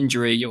games through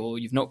injury or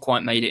you've not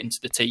quite made it into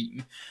the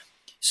team.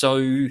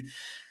 So,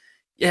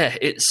 yeah,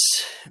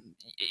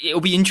 it'll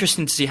be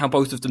interesting to see how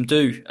both of them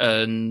do,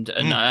 and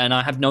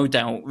I have no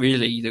doubt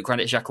really that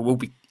Granit Xhaka will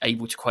be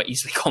able to quite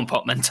easily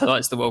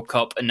compartmentalise the World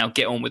Cup and now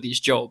get on with his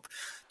job.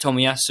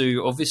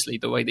 Tomiyasu, obviously,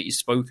 the way that he's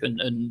spoken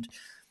and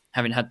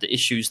having had the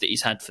issues that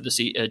he's had for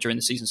during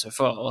the season so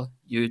far,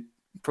 you're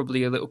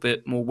probably a little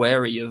bit more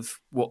wary of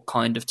what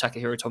kind of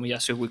Takahiro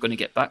Tomiyasu we're going to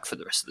get back for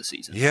the rest of the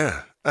season.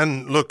 Yeah,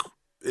 and look,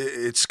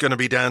 it's going to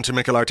be down to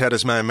Mikel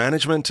Arteta's man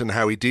management and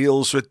how he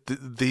deals with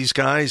these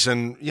guys.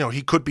 And,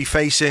 he could be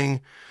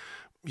facing,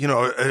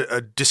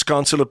 a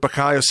disconsolate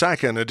Bukayo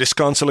Saka and a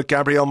disconsolate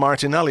Gabriel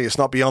Martinelli. It's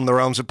not beyond the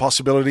realms of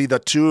possibility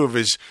that two of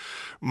his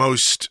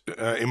most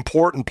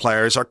important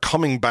players are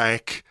coming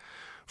back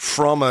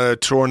from a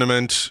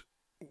tournament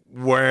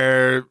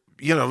where,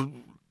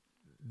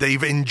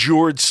 they've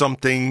endured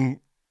something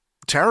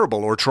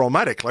terrible or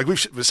traumatic.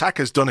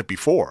 Saka's done it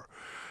before,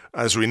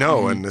 as we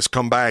know, and has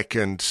come back,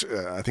 and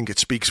I think it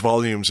speaks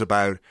volumes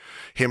about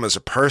him as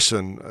a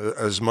person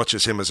as much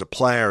as him as a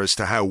player as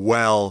to how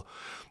well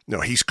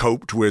he's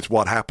coped with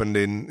what happened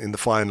in the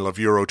final of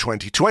Euro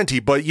 2020.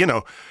 But you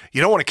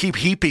don't want to keep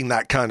heaping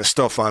that kind of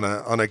stuff on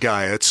a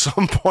guy. At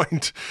some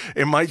point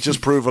it might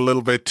just prove a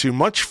little bit too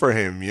much for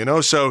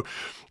him, so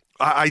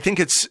I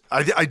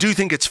do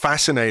think it's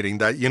fascinating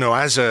that,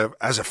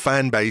 as a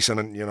fan base,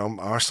 and,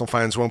 Arsenal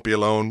fans won't be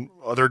alone.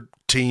 Other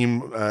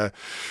team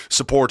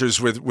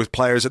supporters with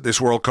players at this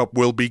World Cup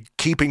will be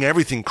keeping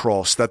everything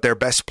crossed that their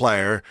best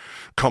player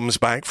comes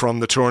back from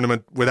the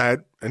tournament without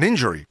an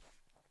injury.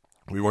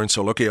 We weren't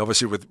so lucky,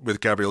 obviously, with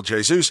Gabriel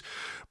Jesus.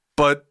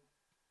 But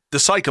the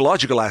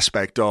psychological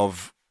aspect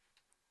of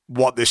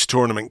what this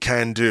tournament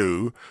can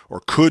do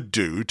or could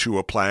do to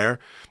a player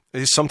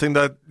is something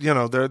that,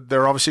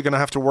 they're obviously going to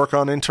have to work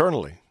on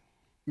internally.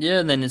 Yeah,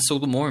 and then it's all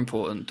the more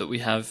important that we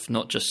have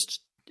not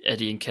just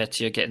Eddie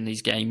Nketiah getting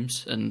these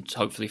games and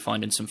hopefully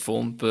finding some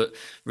form, but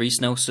Reiss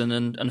Nelson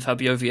and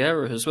Fabio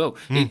Vieira as well.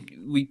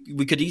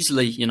 We could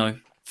easily,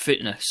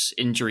 fitness,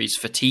 injuries,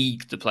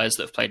 fatigue the players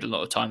that have played a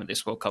lot of time at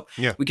this World Cup.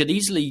 Yeah. We could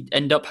easily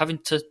end up having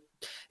to,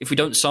 if we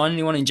don't sign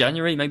anyone in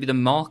January, maybe the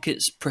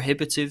market's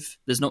prohibitive,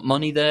 there's not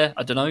money there,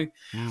 I don't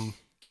know.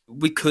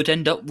 We could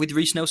end up with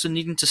Reiss Nelson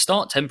needing to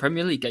start 10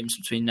 Premier League games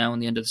between now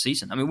and the end of the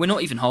season. I mean, we're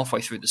not even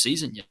halfway through the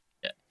season yet.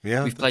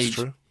 Yeah, we've played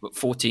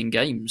 14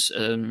 games.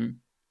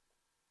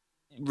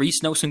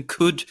 Reiss Nelson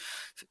could,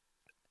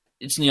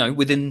 it's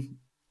within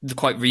the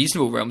quite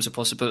reasonable realms of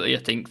possibility, I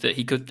think, that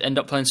he could end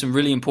up playing some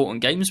really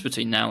important games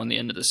between now and the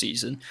end of the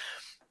season.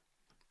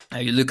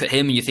 You look at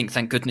him and you think,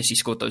 thank goodness he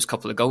scored those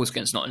couple of goals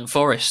against Nottingham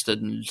Forest,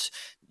 and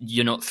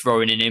you're not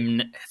throwing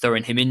him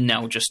in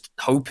now just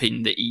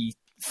hoping that he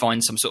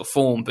finds some sort of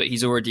form, but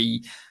he's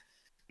already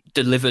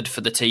delivered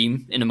for the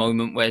team in a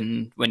moment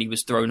when he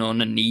was thrown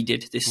on and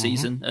needed this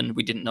season, and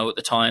we didn't know at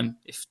the time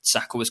if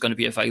Saka was going to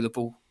be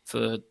available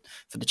for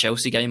the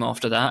Chelsea game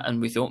after that,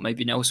 and we thought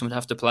maybe Nelson would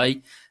have to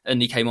play,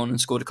 and he came on and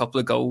scored a couple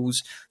of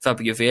goals.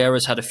 Fabio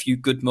Vieira's had a few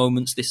good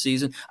moments this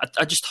season.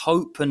 I just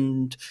hope,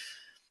 and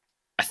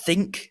I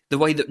think the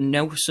way that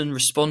Nelson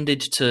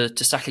responded to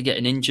Saka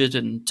getting injured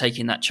and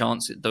taking that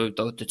chance,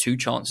 the two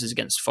chances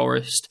against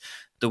Forest,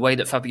 the way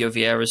that Fabio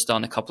Vieira's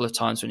done a couple of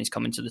times when he's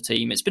come into the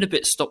team, it's been a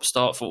bit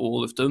stop-start for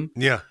all of them.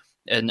 Yeah.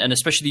 And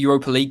especially the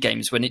Europa League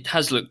games when it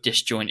has looked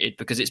disjointed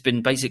because it's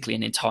been basically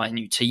an entire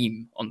new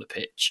team on the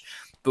pitch.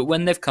 But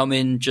when they've come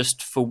in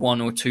just for one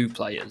or two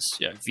players,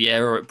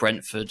 Vieira at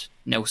Brentford,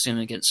 Nelson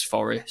against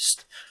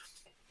Forest,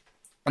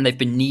 and they've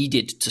been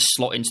needed to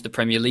slot into the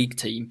Premier League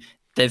team,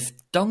 they've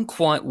done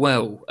quite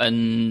well.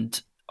 And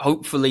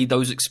hopefully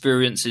those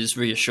experiences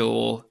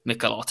reassure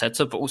Mikel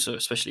Arteta, but also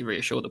especially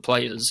reassure the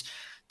players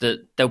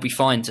that they'll be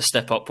fine to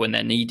step up when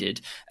they're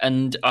needed.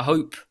 And I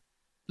hope,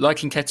 like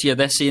Nketiah,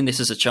 they're seeing this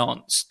as a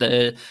chance.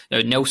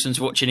 Nelson's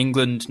watching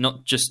England,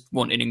 not just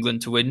wanting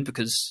England to win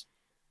because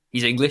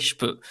he's English,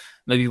 but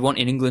maybe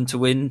wanting England to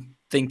win,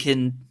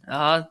 thinking,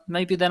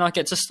 maybe then I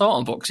get to start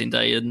on Boxing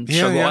Day and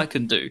show what I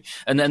can do.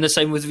 And then the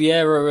same with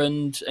Vieira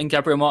and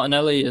Gabriel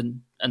Martinelli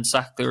and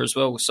Saka as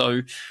well.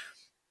 So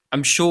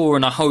I'm sure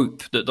and I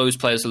hope that those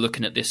players are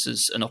looking at this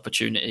as an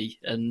opportunity.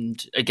 And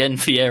again,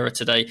 Vieira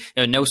today,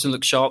 Nelson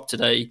looked sharp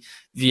today.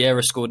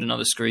 Vieira scored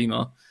another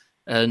screamer,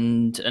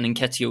 and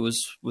Nketiah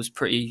was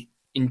pretty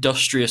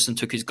industrious and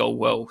took his goal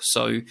well.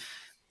 So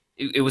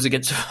it was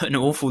against an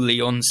awful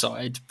Lyon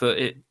side, but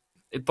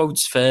it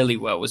bodes fairly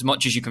well, as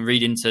much as you can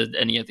read into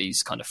any of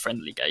these kind of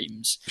friendly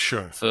games.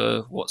 Sure.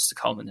 For what's to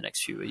come in the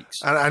next few weeks.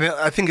 And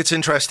I think it's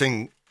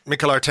interesting.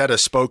 Mikel Arteta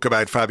spoke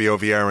about Fabio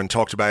Vieira and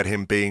talked about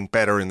him being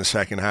better in the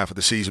second half of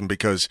the season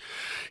because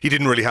he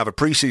didn't really have a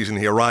preseason.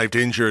 He arrived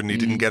injured and he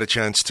didn't get a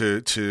chance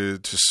to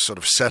sort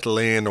of settle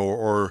in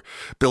or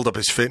build up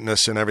his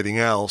fitness and everything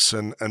else.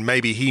 And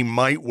maybe he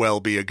might well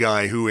be a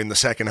guy who in the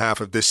second half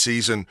of this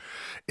season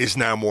is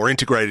now more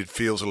integrated,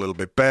 feels a little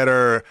bit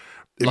better.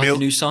 Like a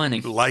new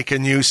signing. Like a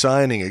new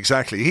signing,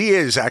 exactly. He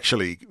is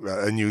actually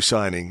a new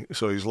signing,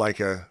 so he's like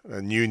a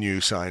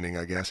new signing,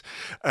 I guess.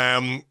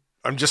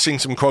 I'm just seeing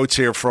some quotes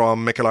here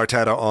from Mikel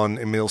Arteta on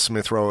Emile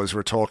Smith-Rowe as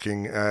we're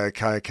talking.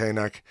 Kaya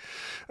Kanak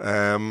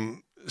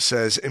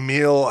says,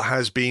 Emile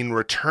has been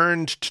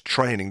returned to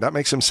training. That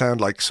makes him sound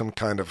like some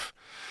kind of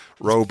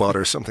robot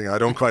or something. I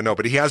don't quite know,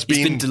 but he's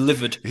been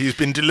delivered. He's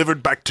been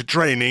delivered back to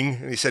training.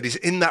 And he said he's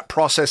in that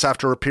process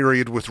after a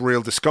period with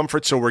real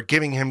discomfort, so we're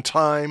giving him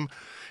time.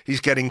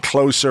 He's getting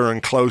closer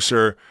and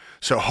closer,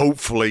 so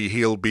hopefully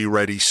he'll be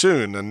ready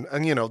soon. And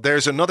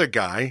there's another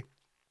guy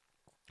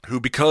who,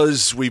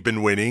 because we've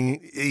been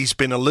winning, he's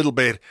been a little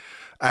bit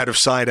out of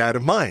sight, out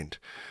of mind.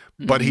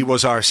 But he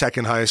was our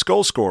second highest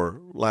goal scorer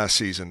last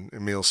season,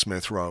 Emile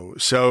Smith-Rowe.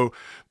 So,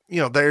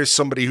 there's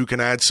somebody who can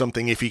add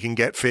something if he can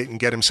get fit and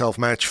get himself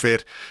match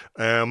fit.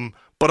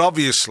 But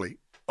obviously,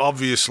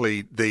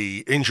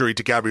 the injury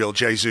to Gabriel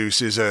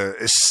Jesus is a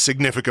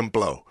significant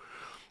blow,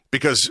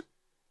 because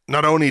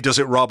not only does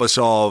it rob us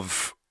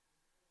of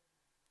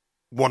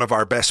one of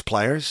our best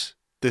players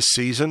this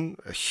season,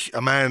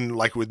 a man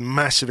like with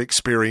massive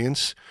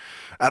experience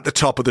at the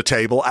top of the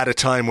table at a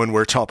time when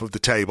we're top of the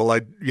table. I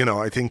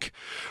think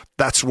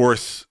that's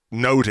worth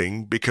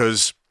noting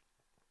because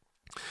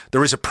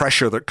there is a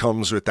pressure that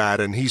comes with that,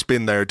 and he's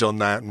been there, done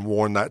that, and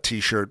worn that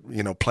T-shirt,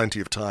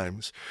 plenty of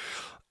times.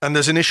 And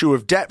there's an issue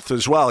of depth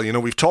as well.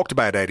 We've talked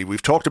about Eddie.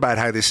 We've talked about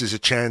how this is a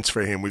chance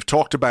for him. We've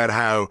talked about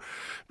how,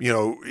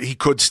 he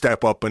could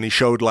step up, and he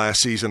showed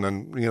last season.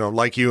 And,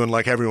 like you and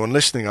like everyone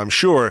listening, I'm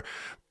sure,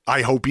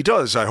 I hope he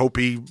does. I hope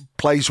he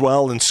plays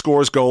well and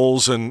scores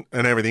goals and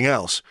everything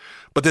else.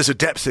 But there's a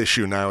depth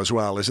issue now as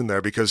well, isn't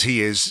there? Because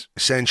he is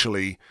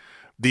essentially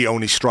the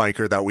only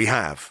striker that we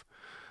have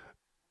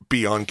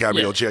beyond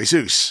Gabriel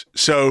Jesus.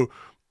 So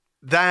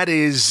that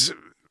is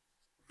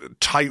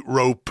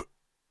tightrope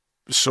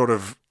sort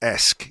of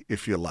esque,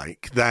 if you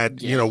like,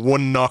 that,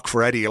 one knock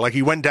for Eddie. Like,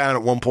 he went down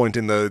at one point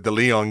in the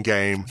Lyon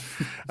game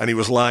and he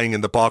was lying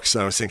in the box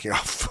and I was thinking, oh,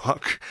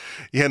 fuck,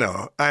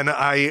 and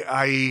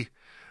I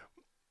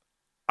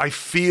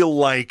feel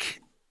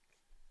like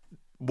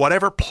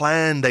whatever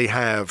plan they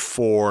have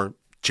for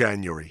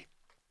January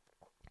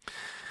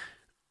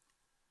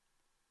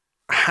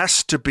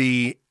has to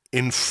be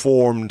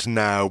informed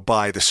now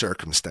by the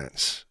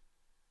circumstance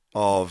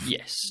of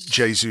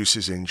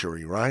Jesus'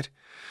 injury, right?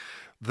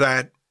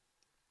 That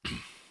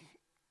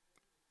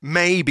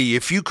maybe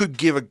if you could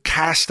give a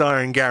cast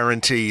iron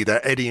guarantee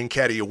that Eddie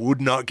Nketiah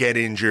would not get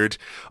injured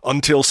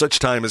until such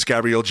time as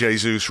Gabriel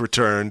Jesus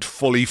returned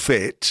fully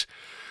fit,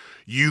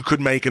 you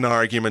could make an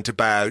argument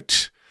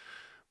about,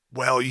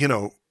 well,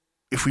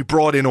 if we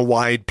brought in a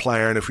wide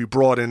player and if we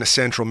brought in a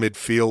central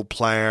midfield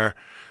player,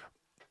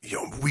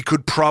 we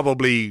could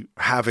probably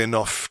have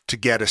enough to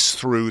get us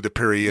through the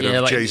period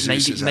of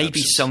Jesus'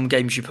 maybe some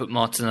games you put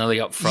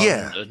Martinelli up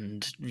front,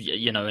 and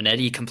and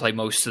Eddie can play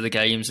most of the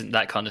games and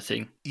that kind of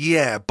thing.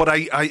 Yeah, but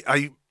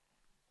I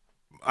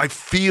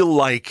feel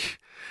like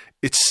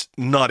it's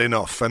not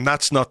enough, and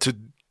that's not to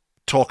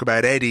talk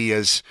about Eddie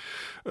as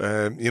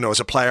as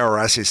a player or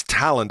as his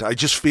talent. I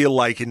just feel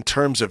like in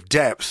terms of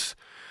depth,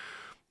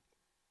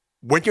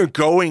 when you're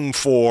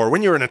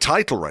in a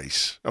title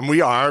race, and we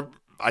are,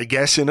 I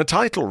guess, in a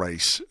title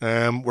race.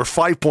 We're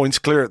 5 points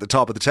clear at the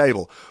top of the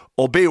table,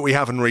 albeit we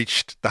haven't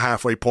reached the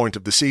halfway point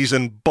of the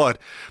season, but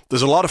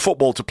there's a lot of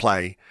football to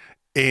play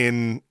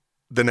in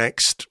the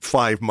next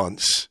 5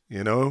 months,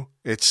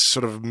 It's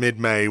sort of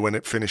mid-May when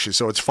it finishes,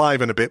 so it's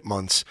 5 and a bit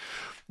months.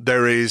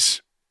 There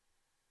is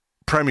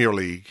Premier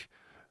League,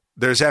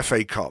 there's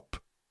FA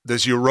Cup,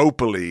 there's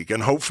Europa League,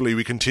 and hopefully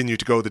we continue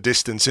to go the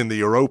distance in the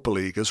Europa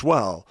League as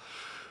well.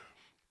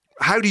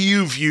 How do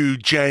you view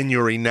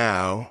January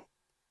now?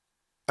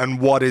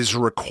 And what is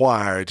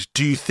required?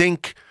 Do you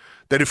think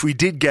that if we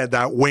did get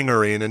that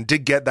winger in and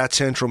did get that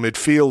central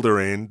midfielder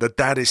in,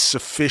 that is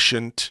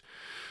sufficient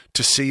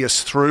to see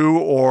us through?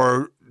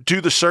 Or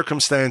do the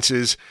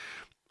circumstances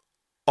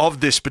of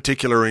this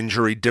particular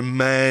injury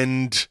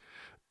demand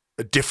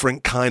a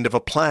different kind of a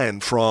plan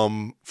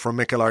from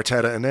Mikel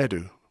Arteta and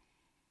Edu?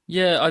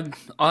 Yeah,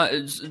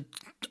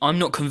 I'm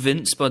not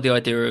convinced by the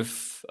idea of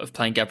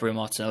playing Gabriel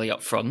Martinelli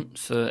up front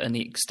for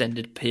any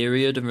extended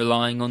period and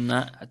relying on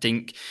that. I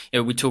think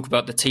we talk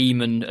about the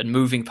team and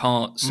moving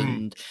parts,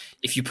 and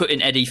if you put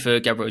in Eddie for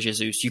Gabriel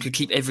Jesus, you could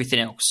keep everything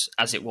else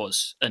as it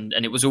was, and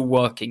it was all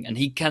working. And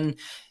he can,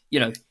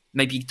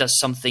 maybe he does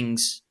some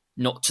things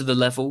not to the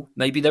level.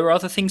 Maybe there are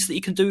other things that he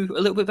can do a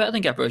little bit better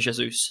than Gabriel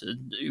Jesus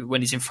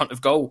when he's in front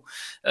of goal.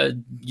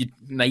 You'd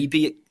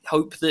maybe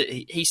hope that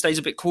he stays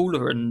a bit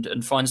cooler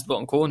and finds the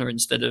bottom corner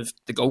instead of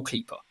the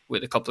goalkeeper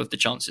with a couple of the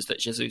chances that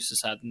Jesus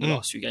has had in the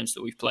last few games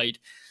that we've played.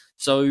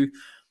 So,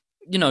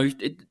 I'm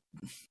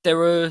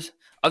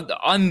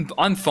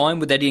fine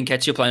with Eddie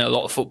Nketiah playing a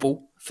lot of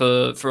football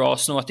for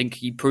Arsenal. I think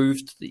he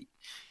proved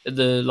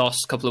the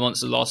last couple of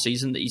months of the last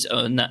season that he's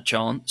earned that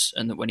chance,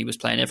 and that when he was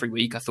playing every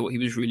week, I thought he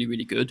was really,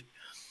 really good.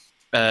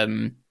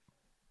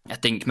 I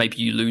think maybe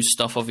you lose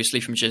stuff, obviously,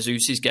 from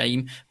Jesus'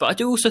 game, but I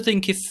do also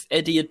think if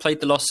Eddie had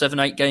played the last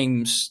 7-8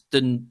 games,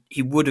 then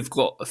he would have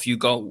got a few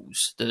goals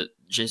that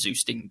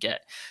Jesus didn't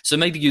get. So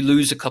maybe you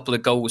lose a couple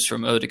of goals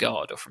from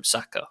Odegaard or from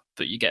Saka,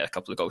 but you get a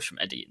couple of goals from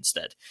Eddie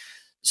instead.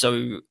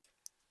 So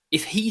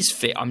if he's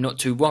fit, I'm not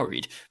too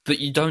worried, but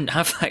you don't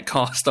have that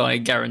cast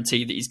iron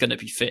guarantee that he's going to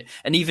be fit.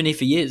 And even if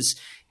he is,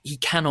 he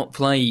cannot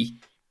play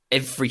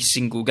every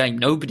single game.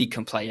 Nobody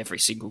can play every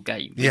single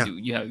game. Yeah.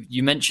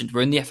 You mentioned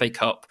we're in the FA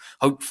Cup,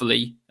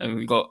 hopefully, and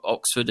we've got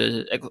Oxford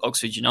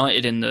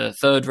United in the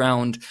third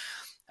round.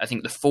 I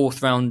think the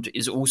fourth round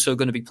is also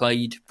going to be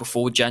played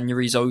before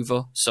January's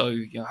over. So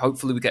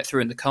hopefully we get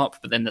through in the Cup,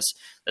 but then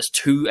there's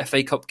 2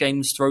 FA Cup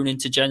games thrown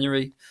into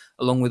January,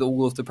 along with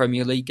all of the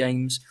Premier League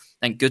games.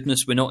 Thank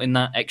goodness we're not in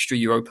that extra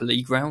Europa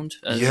League round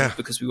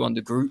because we won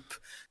the group.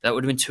 That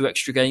would have been 2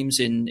 extra games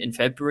in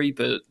February,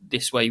 but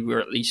this way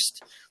we're at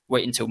least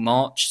wait until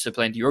March to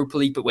play in the Europa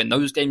League. But when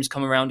those games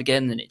come around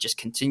again, then it just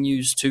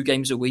continues 2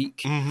 games a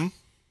week. Mm-hmm.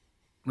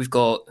 We've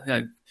got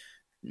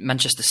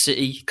Manchester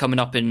City coming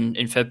up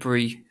in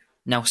February,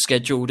 now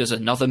scheduled as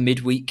another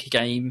midweek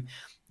game.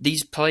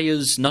 These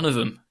players, none of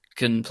them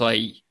can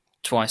play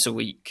twice a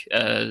week,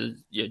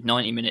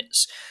 90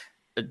 minutes.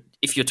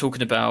 If you're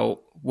talking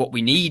about what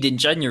we need in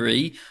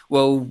January,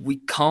 well, we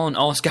can't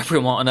ask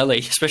Gabriel Martinelli,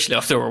 especially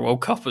after a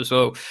World Cup as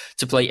well,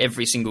 to play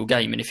every single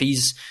game. And if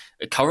he's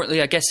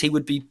currently, I guess he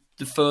would be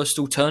the first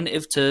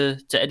alternative to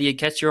Eddie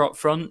Nketiah up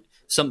front.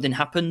 Something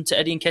happened to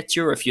Eddie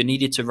Nketiah, or if you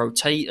needed to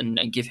rotate and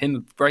give him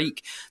a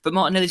break. But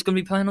Martinelli's going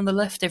to be playing on the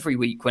left every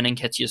week when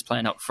Nketiah's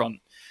playing up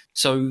front.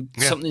 So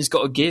something's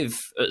got to give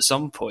at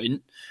some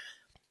point.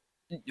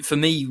 For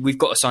me, we've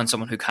got to sign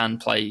someone who can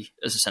play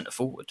as a centre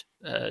forward.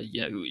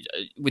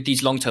 With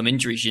these long-term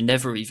injuries, you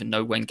never even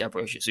know when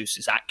Gabriel Jesus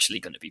is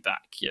actually going to be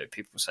back.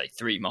 People say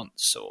 3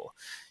 months, or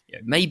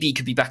maybe he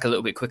could be back a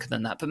little bit quicker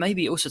than that. But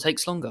maybe it also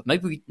takes longer.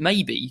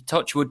 Maybe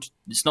touch wood,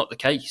 it's not the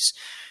case.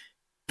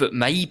 but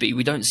maybe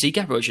we don't see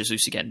Gabriel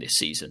Jesus again this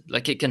season.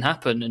 Like, it can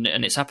happen,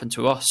 and it's happened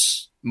to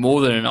us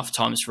more than enough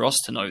times for us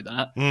to know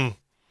that.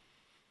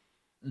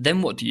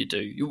 Then what do you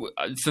do?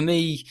 For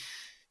me,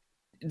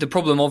 the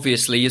problem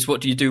obviously is,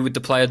 what do you do with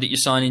the player that you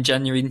sign in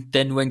January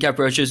then when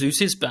Gabriel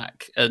Jesus is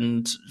back?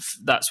 And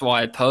that's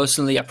why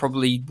personally I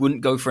probably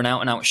wouldn't go for an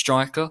out-and-out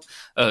striker,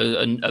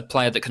 a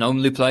player that can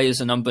only play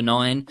as a number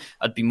 9.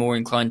 I'd be more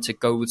inclined to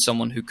go with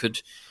someone who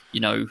could,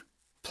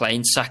 play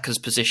in Saka's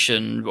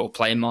position or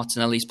play in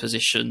Martinelli's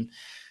position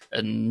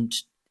and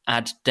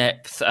add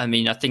depth. I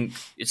mean, I think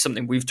it's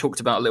something we've talked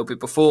about a little bit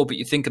before, but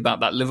you think about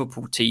that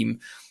Liverpool team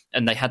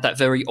and they had that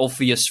very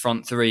obvious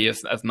front three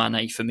of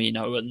Mane,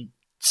 Firmino and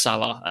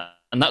Salah,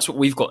 and that's what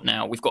we've got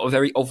now. We've got a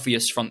very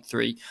obvious front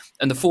three,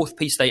 and the fourth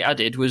piece they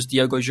added was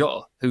Diogo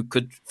Jota, who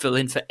could fill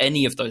in for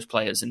any of those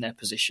players in their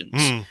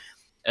positions.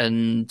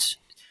 And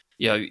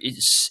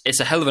it's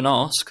a hell of an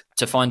ask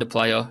to find a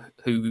player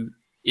who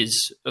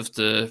is of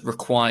the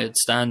required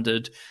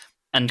standard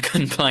and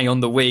can play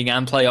on the wing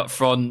and play up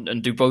front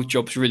and do both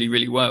jobs really,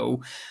 really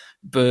well.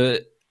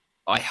 But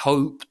I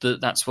hope that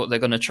that's what they're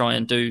going to try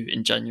and do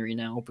in January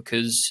now,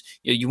 because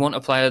you want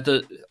a player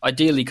that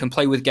ideally can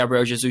play with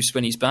Gabriel Jesus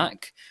when he's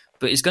back,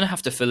 but is going to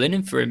have to fill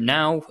in for him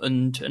now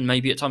and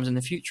maybe at times in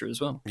the future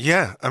as well.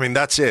 Yeah, I mean,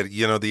 that's it.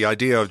 The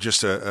idea of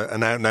just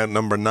an out-and-out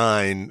number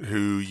 9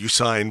 who you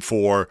sign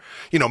for,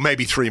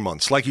 maybe 3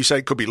 months. Like you say,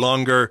 it could be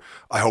longer.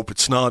 I hope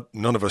it's not.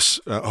 None of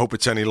us hope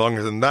it's any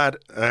longer than that.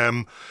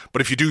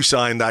 But if you do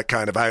sign that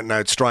kind of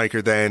out-and-out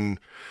striker, then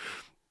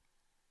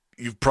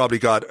you've probably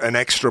got an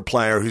extra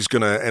player who's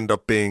going to end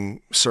up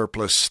being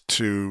surplus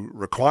to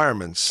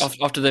requirements.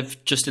 After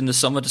they've just in the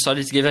summer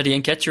decided to give Eddie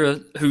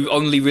Nketiah, who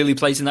only really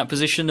plays in that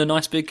position, a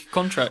nice big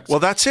contract. Well,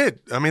 that's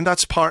it. I mean,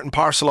 that's part and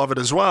parcel of it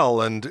as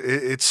well. And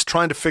it's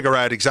trying to figure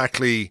out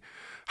exactly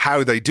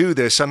how they do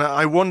this. And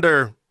I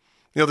wonder,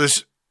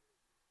 there's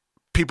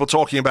people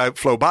talking about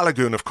Flo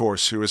Balogun, of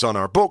course, who is on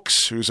our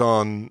books, who's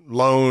on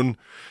loan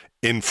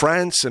in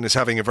France and is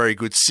having a very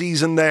good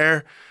season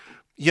there.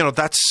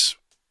 That's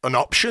an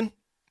option,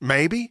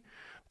 maybe,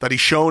 that he's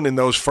shown in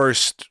those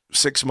first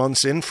 6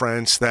 months in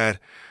France that,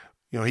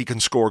 he can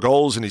score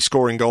goals, and he's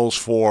scoring goals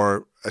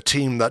for a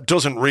team that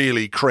doesn't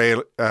really create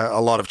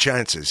a lot of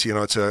chances.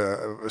 It's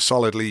a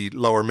solidly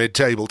lower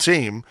mid-table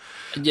team.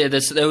 Yeah,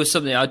 there was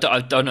something, I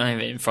don't have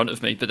it in front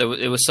of me, but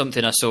there was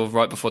something I saw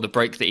right before the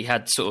break that he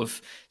had sort of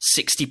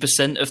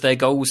 60% of their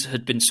goals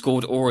had been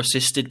scored or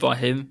assisted by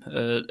him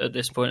at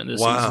this point in the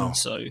season.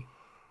 So,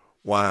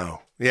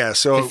 wow. Yeah,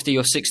 so 50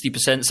 or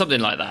 60%, something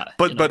like that.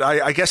 But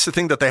I guess the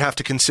thing that they have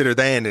to consider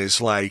then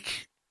is,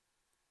 like,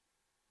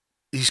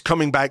 he's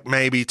coming back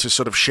maybe to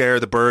sort of share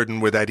the burden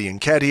with Eddie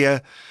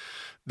Nketiah.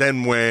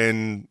 Then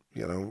when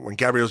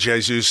Gabriel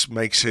Jesus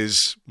makes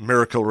his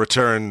miracle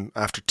return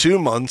after 2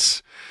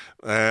 months,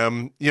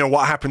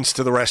 what happens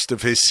to the rest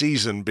of his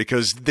season?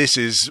 Because this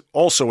is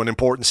also an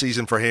important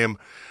season for him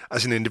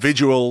as an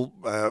individual,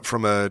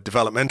 from a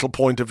developmental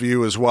point of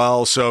view as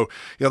well. So,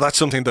 that's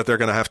something that they're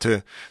going to have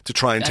to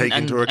try and take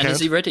into account. And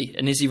is he ready?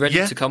 And is he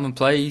ready to come and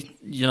play,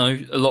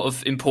 a lot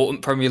of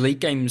important Premier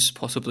League games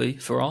possibly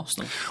for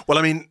Arsenal? Well,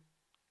 I mean,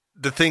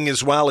 the thing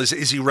as well is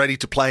he ready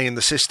to play in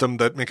the system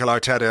that Mikel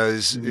Arteta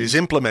is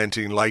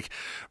implementing? Like,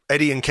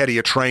 Eddie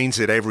Nketiah trains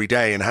it every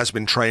day and has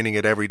been training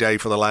it every day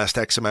for the last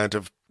X amount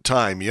of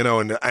time,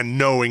 and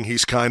knowing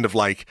he's kind of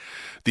like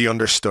the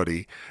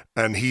understudy,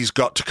 and he's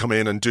got to come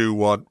in and do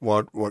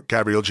what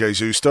Gabriel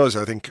Jesus does.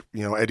 I think,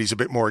 Eddie's a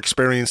bit more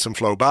experienced than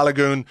Flo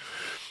Balogun.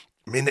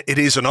 I mean, it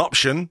is an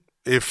option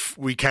if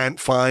we can't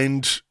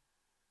find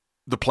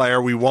the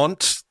player we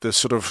want, the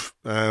sort of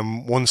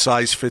one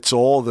size fits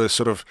all, the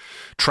sort of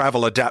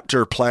travel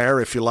adapter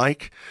player, if you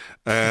like.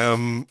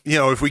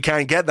 If we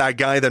can't get that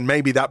guy, then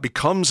maybe that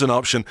becomes an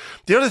option.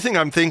 The other thing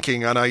I'm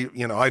thinking, and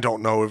I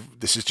don't know if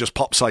this is just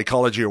pop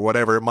psychology or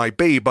whatever it might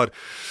be, but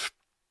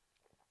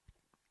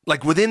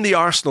like within the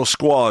Arsenal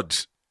squad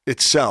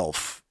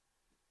itself,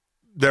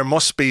 there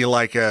must be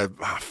like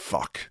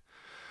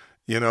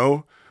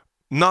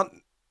not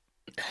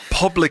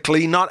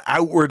publicly, not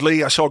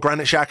outwardly. I saw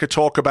Granit Xhaka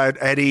talk about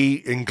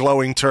Eddie in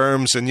glowing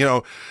terms, and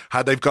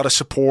how they've got to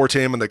support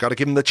him and they've got to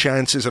give him the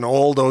chances and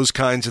all those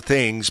kinds of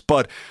things.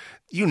 But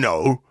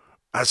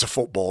as a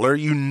footballer,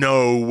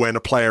 when a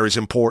player is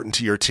important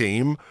to your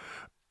team,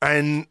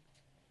 and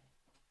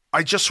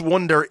I just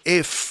wonder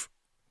if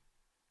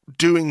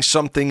doing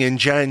something in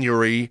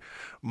January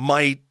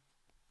might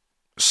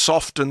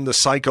soften the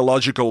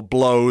psychological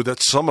blow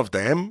that some of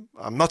them,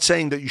 I'm not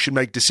saying that you should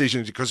make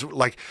decisions, because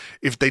like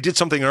if they did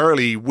something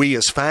early, we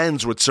as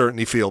fans would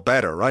certainly feel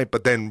better, right?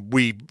 But then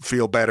we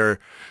feel better,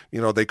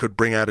 they could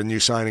bring out a new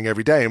signing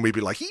every day and we'd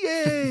be like,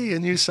 yay, a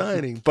new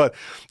signing. But,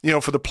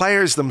 for the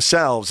players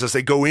themselves, as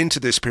they go into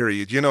this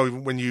period,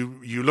 when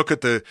you look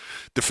at the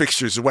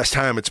fixtures of West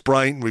Ham, it's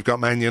Brighton, we've got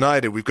Man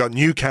United, we've got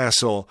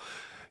Newcastle,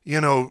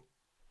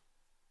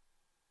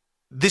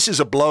 this is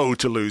a blow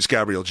to lose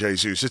Gabriel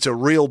Jesus. It's a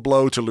real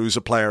blow to lose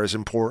a player as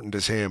important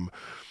as him.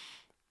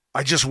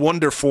 I just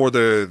wonder for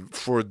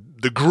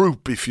the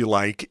group, if you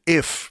like,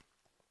 if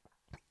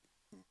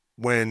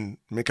when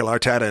Mikel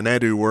Arteta and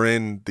Edu were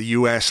in the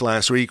US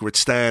last week with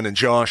Stan and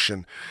Josh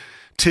and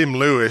Tim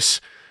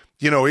Lewis,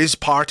 is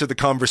part of the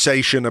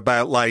conversation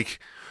about like,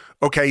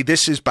 okay,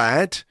 this is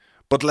bad,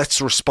 but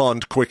let's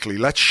respond quickly.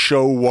 Let's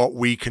show what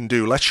we can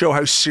do. Let's show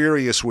how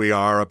serious we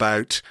are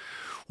about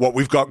what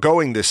we've got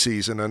going this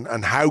season,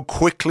 and how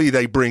quickly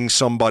they bring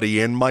somebody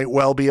in might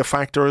well be a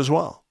factor as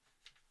well.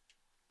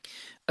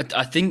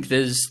 I think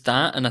there's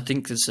that, and I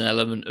think there's an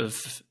element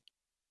of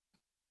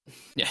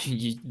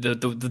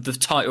the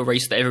title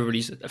race that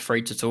everybody's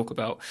afraid to talk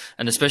about,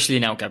 and especially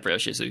now Gabriel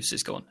Jesus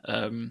is gone.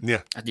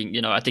 I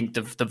think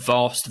the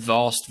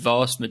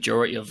vast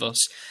majority of us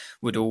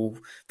would all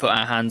put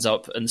our hands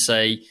up and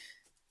say,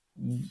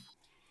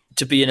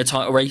 to be in a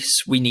title race,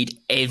 we need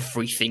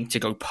everything to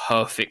go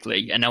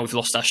perfectly. And now we've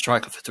lost our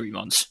striker for 3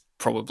 months,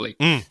 probably.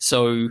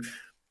 So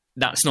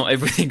that's not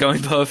everything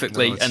going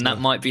perfectly. And that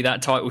might be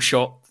that title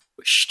shot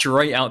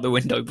straight out the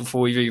window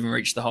before we've even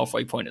reached the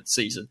halfway point of the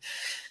season.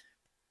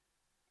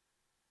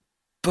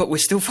 But we're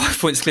still 5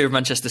 points clear of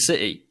Manchester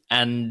City.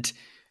 And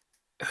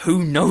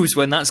who knows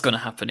when that's going to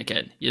happen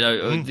again?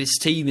 This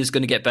team is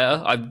going to get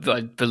better. I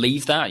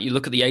believe that. You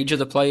look at the age of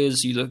the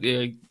players. You look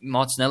at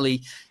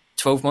Martinelli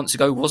 12 months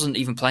ago wasn't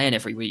even playing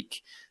every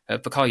week.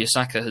 Bukayo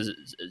Saka has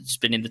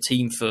been in the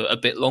team for a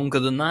bit longer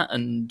than that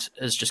and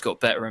has just got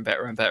better and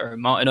better and better.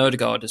 Martin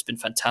Odegaard has been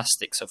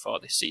fantastic so far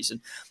this season.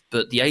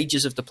 But the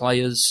ages of the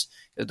players,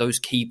 those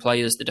key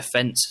players, the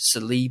defence,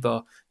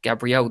 Saliba,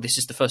 Gabriel, this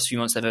is the first few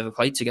months they've ever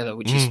played together,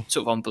 which is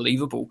sort of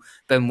unbelievable.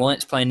 Ben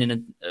White's playing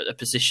in a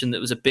position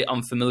that was a bit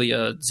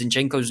unfamiliar.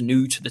 Zinchenko's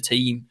new to the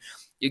team.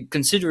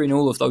 Considering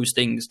all of those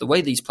things, the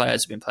way these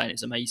players have been playing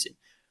is amazing.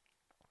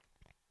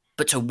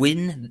 But to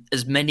win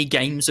as many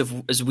games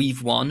as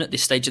we've won at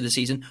this stage of the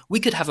season, we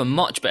could have a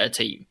much better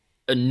team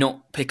and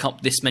not pick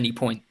up this many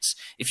points.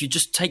 If you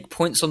just take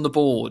points on the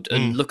board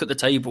and look at the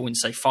table and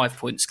say 5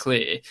 points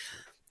clear,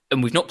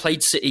 and we've not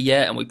played City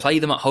yet, and we play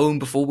them at home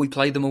before we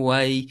play them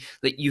away,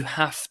 that you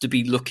have to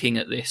be looking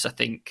at this, I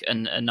think.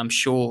 And I'm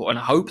sure, and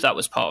I hope that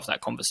was part of that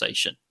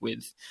conversation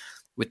with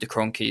the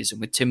Kroenkes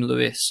and with Tim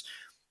Lewis,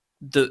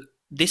 that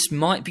this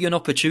might be an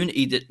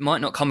opportunity that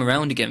might not come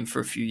around again for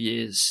a few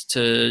years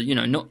to,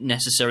 not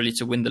necessarily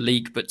to win the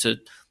league, but to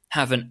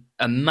have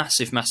a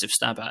massive, massive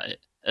stab at it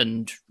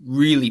and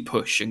really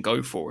push and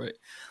go for it.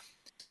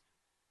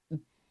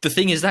 The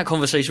thing is, that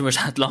conversation was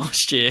had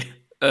last year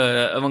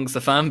amongst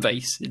the fan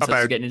base in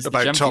terms of getting into the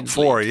Champions top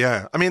four, League.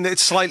 yeah. I mean,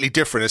 it's slightly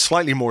different. It's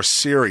slightly more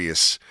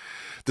serious.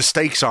 The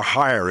stakes are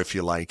higher, if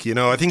you like.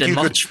 I think they're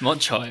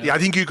much higher. Yeah, I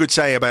think you could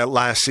say about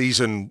last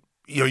season,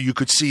 you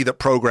could see that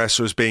progress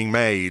was being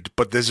made,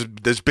 but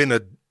there's been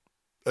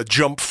a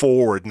jump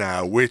forward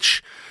now,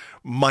 which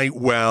might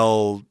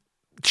well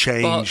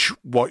change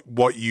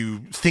what you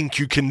think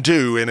you can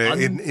do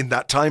in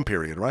that time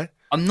period, right?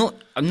 I'm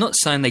not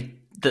saying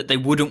that they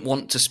wouldn't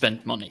want to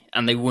spend money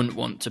and they wouldn't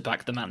want to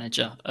back the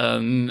manager.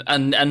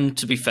 And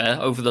to be fair,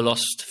 over the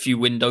last few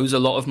windows, a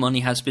lot of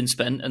money has been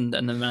spent, and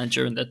the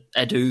manager and the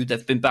Edu,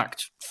 they've been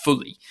backed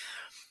fully.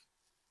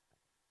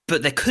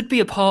 But there could be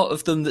a part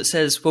of them that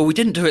says, well, we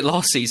didn't do it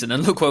last season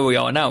and look where we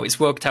are now. It's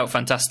worked out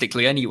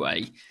fantastically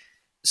anyway.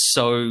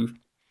 So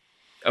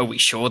are we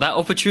sure that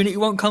opportunity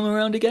won't come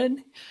around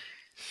again?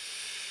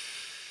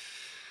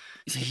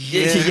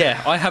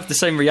 Yeah, I have the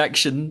same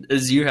reaction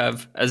as you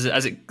have as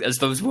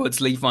those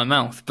words leave my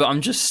mouth. But I'm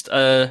just,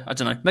 I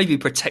don't know, maybe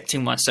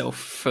protecting myself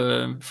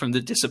from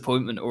the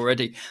disappointment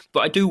already.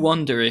 But I do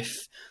wonder if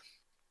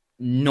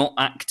not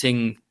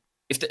acting...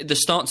 If the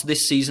start to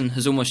this season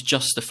has almost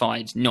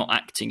justified not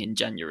acting in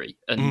January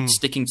and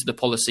sticking to the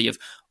policy of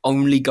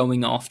only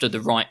going after the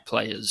right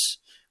players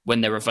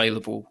when they're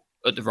available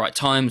at the right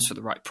times for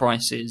the right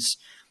prices.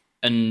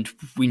 And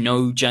we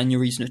know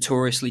January's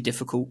notoriously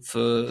difficult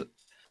for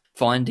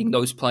finding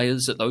those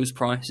players at those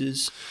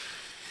prices.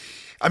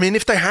 I mean,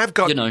 if they have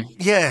got...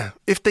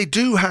 if they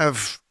do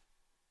have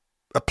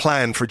a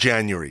plan for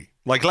January,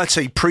 like let's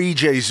say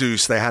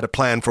pre-Jesus they had a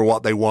plan for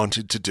what they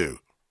wanted to do.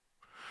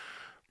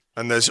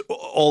 And there's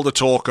all the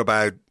talk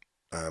about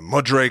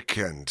Mudryk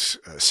and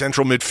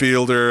central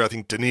midfielder. I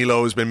think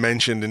Danilo has been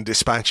mentioned in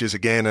dispatches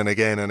again and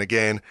again and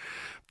again.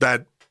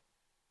 That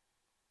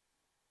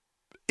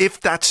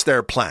if that's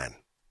their plan,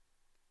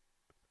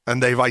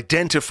 and they've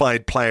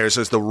identified players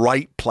as the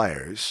right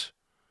players,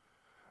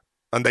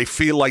 and they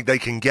feel like they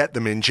can get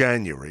them in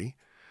January,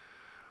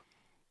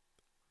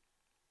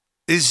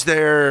 is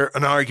there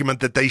an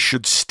argument that they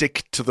should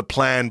stick to the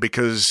plan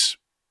because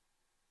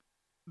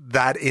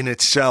that in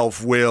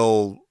itself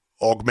will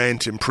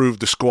augment, improve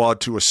the squad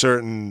to a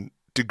certain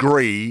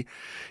degree,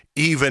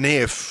 even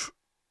if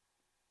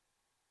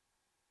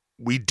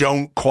we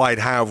don't quite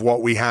have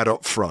what we had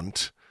up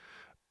front?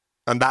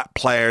 And that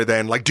player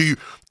then, like, do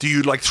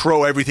you like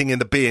throw everything in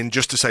the bin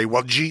just to say,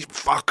 well, gee,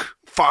 fuck,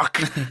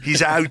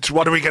 he's out.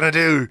 What are we going to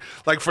do?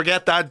 Like,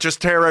 forget that.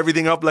 Just tear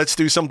everything up. Let's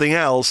do something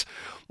else.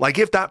 Like,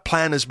 if that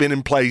plan has been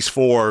in place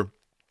for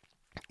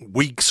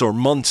weeks or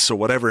months or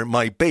whatever it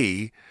might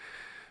be,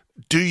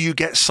 do you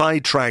get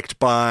sidetracked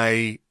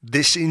by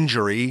this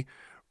injury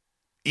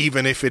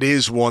even if it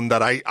is one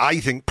that I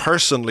think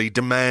personally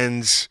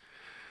demands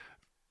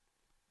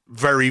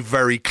very,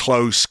 very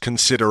close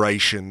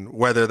consideration,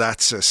 whether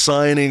that's a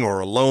signing or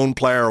a loan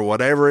player or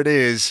whatever it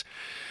is.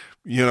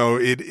 You know,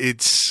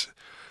 it's,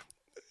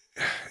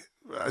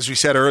 as we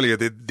said earlier,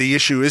 the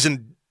issue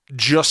isn't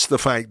just the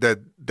fact that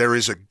there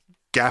is a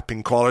gap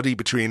in quality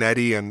between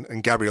Eddie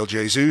and Gabriel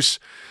Jesus.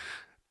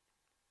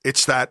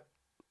 It's that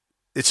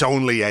it's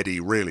only Eddie,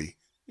 really,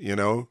 you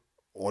know,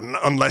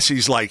 unless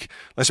he's like,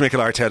 unless Mikel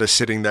Arteta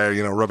sitting there,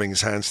 you know, rubbing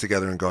his hands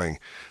together and going,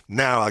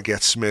 now I'll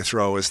get Smith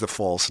Rowe as the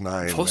false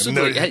nine.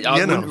 Possibly. I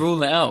wouldn't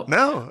rule it out.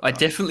 No. I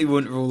definitely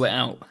wouldn't rule it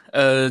out.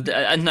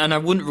 And I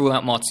wouldn't rule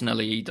out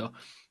Martinelli either.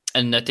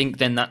 And I think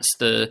then that's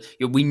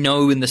we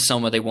know in the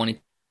summer they wanted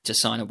to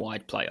sign a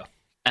wide player.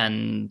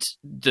 And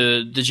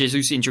the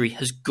Jesus injury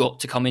has got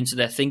to come into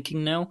their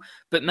thinking now.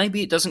 But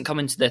maybe it doesn't come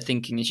into their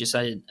thinking, as you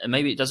say, and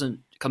maybe it doesn't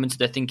come into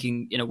their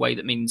thinking in a way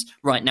that means,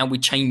 right, now we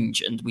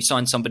change and we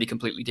sign somebody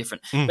completely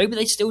different. Maybe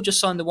they still just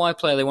sign the wide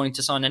player they wanted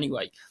to sign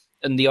anyway.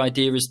 And the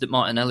idea is that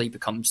Martinelli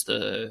becomes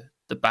the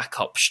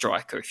backup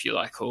striker, if you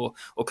like, or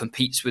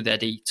competes with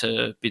Eddie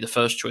to be the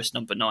first choice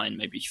number 9,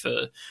 maybe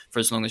for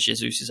as long as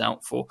Jesus is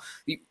out for.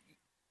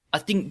 I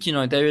think, you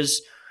know,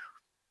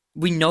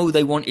 we know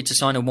they wanted to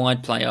sign a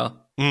wide player.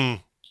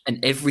 And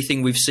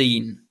everything we've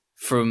seen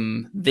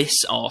from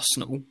this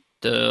Arsenal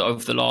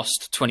over the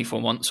last 24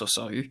 months or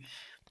so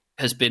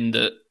has been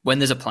that when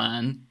there's a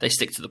plan, they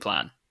stick to the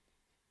plan.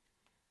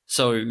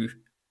 So, you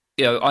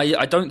know,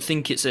 I don't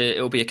think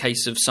it'll be a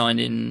case of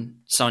signing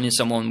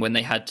someone when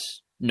they had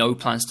no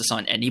plans to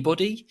sign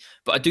anybody.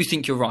 But I do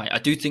think you're right. I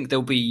do think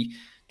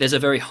there's a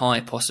very high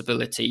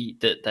possibility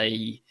that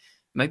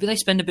maybe they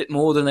spend a bit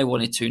more than they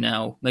wanted to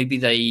now. Maybe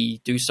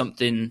they do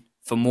something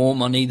for more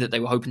money that they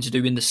were hoping to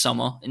do in the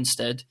summer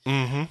instead,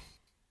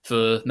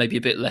 for maybe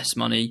a bit less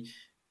money.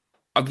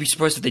 I'd be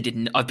surprised if they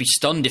didn't. I'd be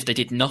stunned if they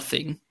did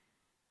nothing.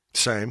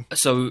 Same.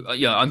 So,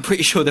 yeah, I'm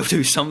pretty sure they'll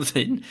do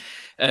something.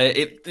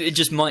 It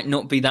just might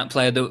not be that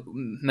player that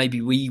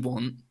maybe we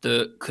want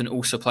that can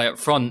also play up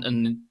front.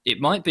 And it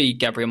might be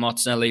Gabriel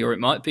Martinelli, or it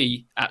might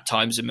be at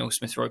times Emile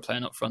Smith Rowe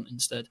playing up front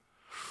instead.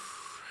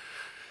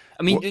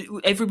 I mean,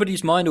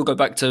 everybody's mind will go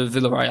back to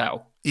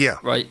Villarreal. Yeah.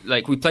 Right?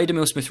 Like, we played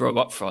Emile Smith Rowe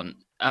up front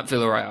at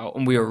Villarreal,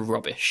 and we were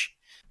rubbish.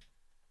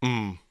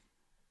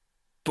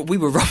 But we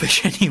were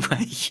rubbish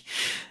anyway.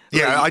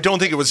 Yeah, I don't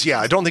think it was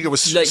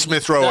like,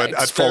 Smith Rowe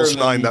at false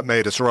 9 that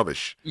made us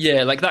rubbish.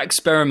 Yeah, like that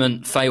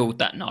experiment failed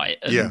that night.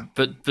 And,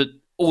 But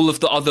all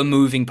of the other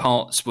moving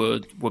parts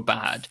were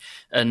bad.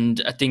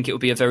 And I think it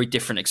would be a very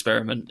different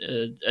experiment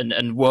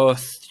and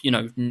worth, you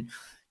know,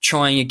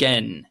 trying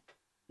again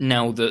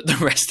now that the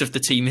rest of the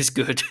team is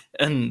good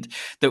and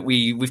that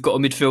we've got a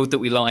midfield that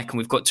we like and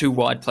we've got 2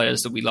 wide players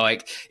that we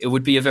like. It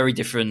would be a very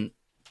different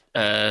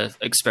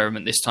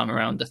experiment this time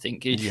around, I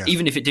think.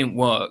 Even if it didn't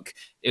work,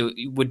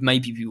 it would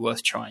maybe be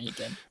worth trying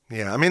again.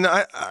 Yeah, I mean,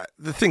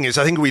 the thing is,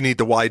 I think we need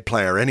the wide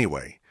player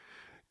anyway.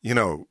 You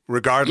know,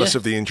 regardless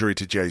of the injury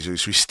to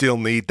Jesus, we still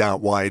need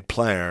that wide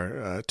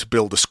player to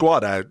build the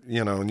squad out.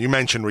 You know, and you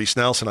mentioned Reiss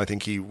Nelson. I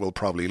think he will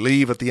probably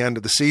leave at the end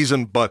of the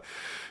season, but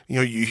you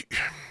know,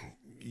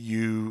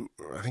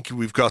 I think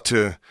we've got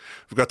to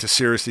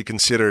seriously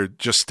consider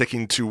just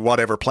sticking to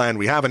whatever plan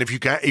we have. And if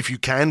you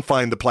can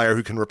find the player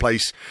who can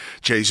replace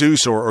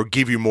Jesus or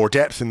give you more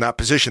depth in that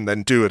position,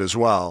 then do it as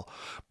well.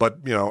 But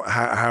you know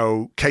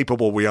how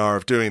capable we are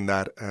of doing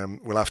that,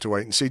 we'll have to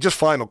wait and see. Just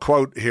final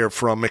quote here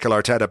from Mikel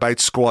Arteta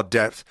about squad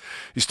depth.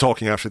 He's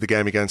talking after the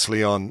game against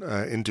Lyon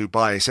in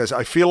Dubai. He says,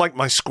 "I feel like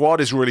my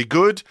squad is really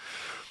good.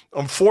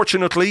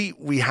 Unfortunately,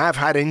 we have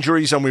had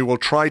injuries and we will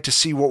try to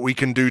see what we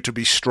can do to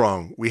be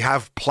strong. We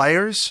have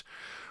players.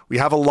 We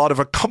have a lot of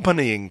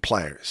accompanying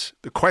players.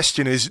 The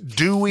question is,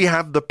 do we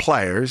have the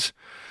players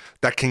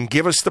that can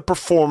give us the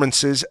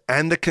performances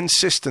and the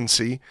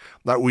consistency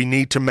that we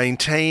need to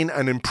maintain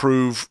and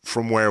improve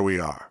from where we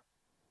are?"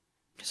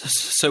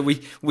 So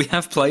we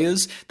have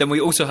players, then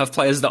we also have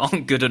players that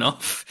aren't good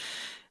enough.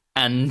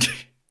 And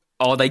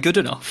are they good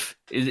enough,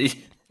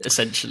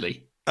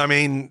 essentially? I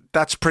mean,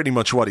 that's pretty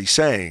much what he's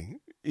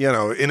saying. You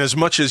know, in as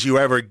much as you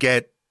ever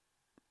get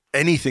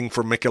anything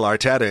from Mikel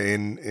Arteta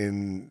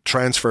in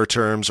transfer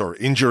terms or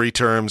injury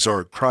terms,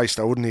 or Christ,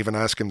 I wouldn't even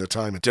ask him the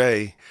time of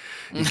day.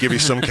 He'd give you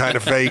some kind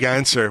of vague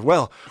answer.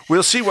 Well,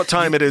 we'll see what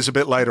time it is a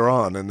bit later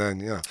on, and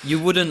then You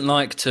wouldn't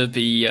like to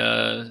be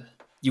I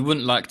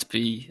don't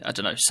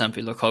know,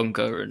 Sambi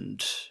Lokonga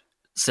and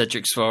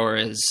Cedric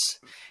Suarez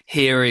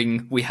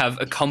hearing we have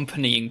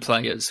accompanying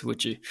players,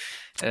 would you?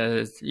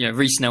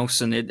 Reiss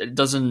Nelson, it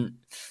doesn't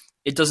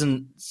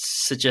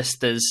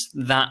suggest there's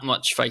that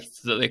much faith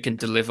that they can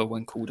deliver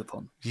when called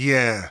upon.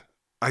 Yeah.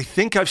 I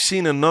think I've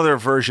seen another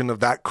version of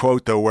that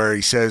quote, though, where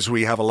he says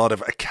we have a lot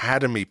of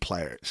academy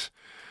players.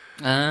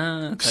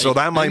 Okay. So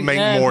that might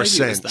make more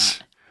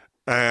sense.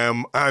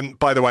 And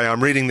by the way,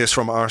 I'm reading this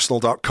from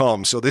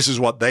Arsenal.com, so this is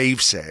what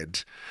they've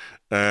said.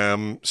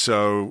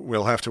 So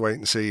we'll have to wait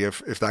and see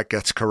if that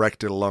gets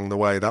corrected along the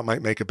way. That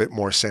might make a bit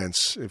more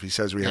sense if he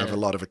says we have a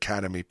lot of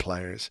academy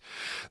players.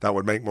 That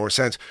would make more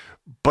sense.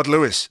 But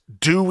Lewis,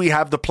 do we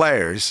have the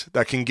players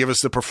that can give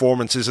us the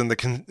performances and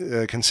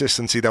the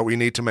consistency that we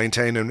need to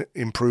maintain and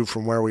improve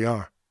from where we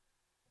are?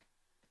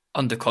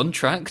 Under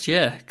contract,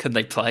 yeah. Can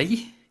they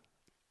play?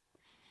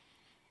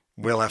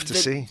 We'll have to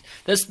see.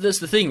 That's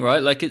the thing,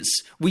 right? Like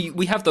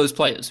we have those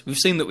players. We've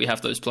seen that we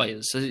have those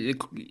players. So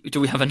do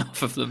we have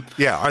enough of them?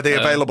 Yeah, are they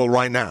available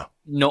right now?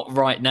 Not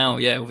right now.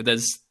 Yeah,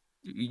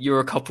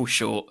 you're a couple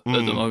short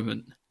at the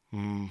moment.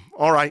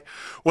 All right.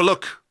 Well,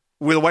 look.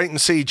 We'll wait and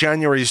see.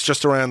 January's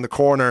just around the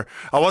corner.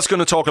 I was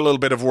going to talk a little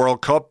bit of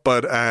World Cup,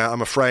 but I'm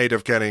afraid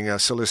of getting a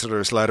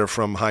solicitor's letter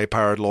from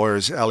high-powered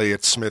lawyers,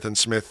 Elliott Smith &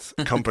 Smith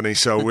Company.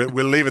 So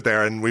we'll leave it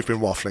there, and we've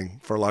been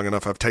waffling for long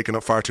enough. I've taken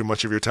up far too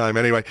much of your time.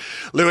 Anyway,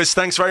 Lewis,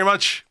 thanks very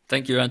much.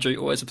 Thank you, Andrew.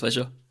 Always a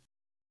pleasure.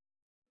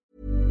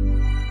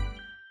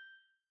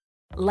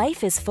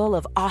 Life is full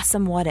of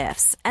awesome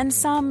what-ifs, and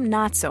some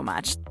not so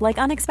much, like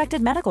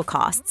unexpected medical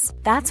costs.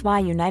 That's why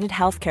United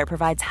Healthcare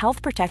provides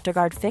Health Protector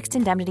Guard fixed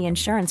indemnity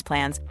insurance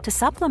plans to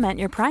supplement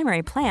your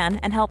primary plan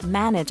and help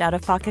manage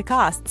out-of-pocket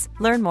costs.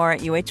 Learn more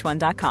at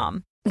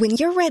uh1.com. When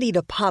you're ready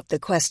to pop the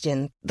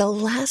question, the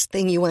last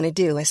thing you want to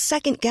do is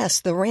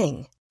second-guess the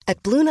ring.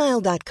 At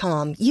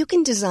BlueNile.com, you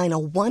can design a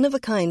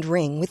one-of-a-kind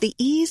ring with the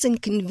ease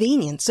and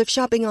convenience of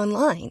shopping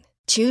online.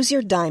 Choose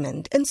your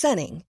diamond and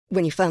setting.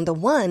 When you find the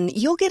one,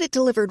 you'll get it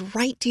delivered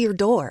right to your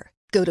door.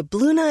 Go to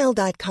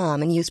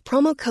BlueNile.com and use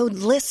promo code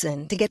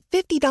LISTEN to get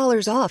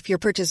 $50 off your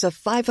purchase of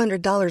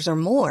 $500 or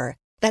more.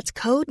 That's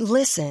code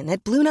LISTEN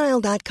at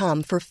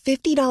BlueNile.com for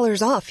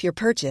 $50 off your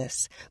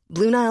purchase.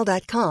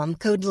 BlueNile.com,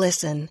 code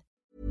LISTEN.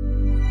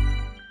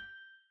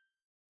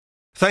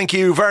 Thank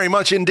you very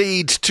much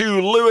indeed to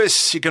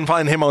Lewis. You can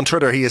find him on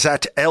Twitter. He is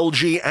at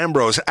LG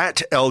Ambrose,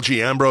 at LG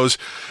Ambrose.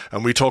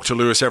 And we talk to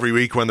Lewis every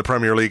week when the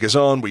Premier League is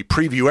on. We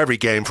preview every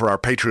game for our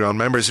Patreon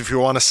members. If you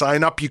want to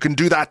sign up, you can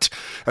do that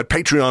at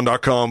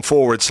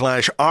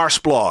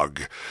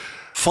patreon.com/arseblog.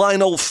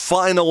 Final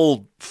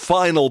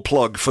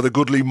plug for the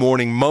Goodly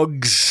Morning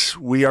Mugs.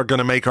 We are going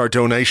to make our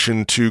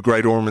donation to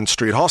Great Ormond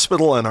Street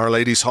Hospital and Our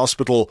Lady's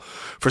Hospital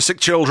for sick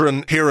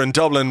children here in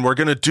Dublin. We're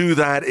going to do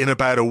that in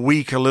about a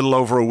week, a little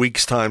over a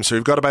week's time. So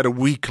we've got about a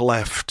week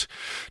left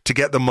to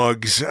get the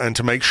mugs and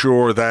to make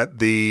sure that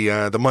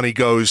the money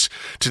goes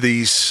to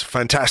these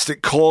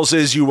fantastic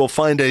causes. You will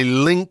find a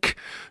link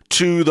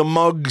to the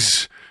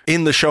mugs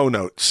in the show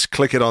notes.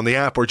 Click it on the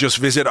app or just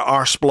visit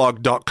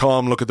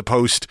arseblog.com. Look at the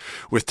post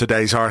with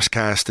today's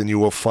Arsecast and you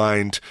will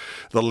find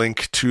the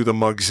link to the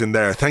mugs in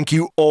there. Thank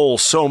you all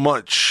so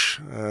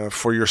much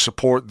for your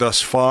support thus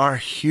far.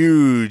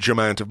 Huge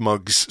amount of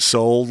mugs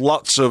sold.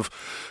 Lots of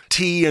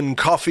tea and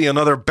coffee and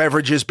other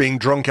beverages being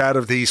drunk out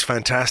of these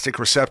fantastic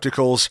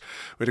receptacles.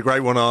 We had a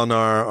great one on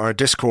our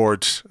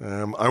Discord.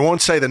 I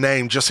won't say the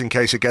name just in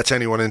case it gets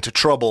anyone into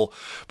trouble,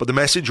 but the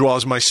message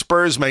was, my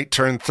Spurs mate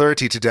turned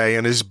 30 today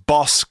and his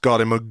boss got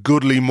him a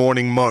Goodly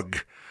Morning mug.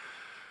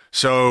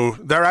 So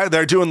they're out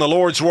there doing the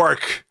Lord's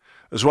work,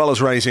 as well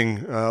as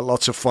raising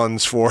lots of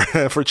funds for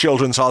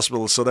children's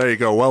hospitals. So there you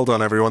go. Well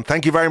done, everyone.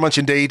 Thank you very much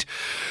indeed.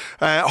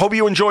 Hope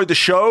you enjoyed the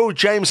show.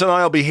 James and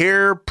I will be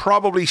here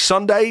probably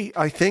Sunday,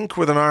 I think,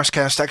 with an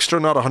Arsecast Extra.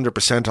 Not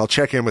 100%. I'll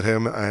check in with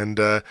him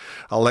and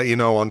I'll let you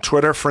know on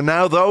Twitter. For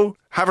now, though,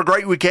 have a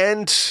great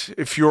weekend.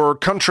 If your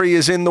country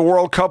is in the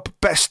World Cup,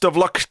 best of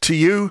luck to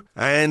you.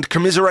 And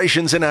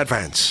commiserations in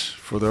advance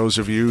for those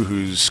of you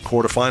whose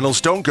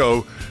quarterfinals don't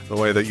go the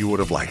way that you would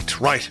have liked.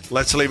 Right,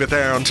 let's leave it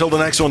there. Until the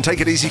next one,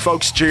 take it easy,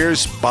 folks.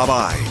 Cheers.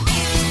 Bye-bye.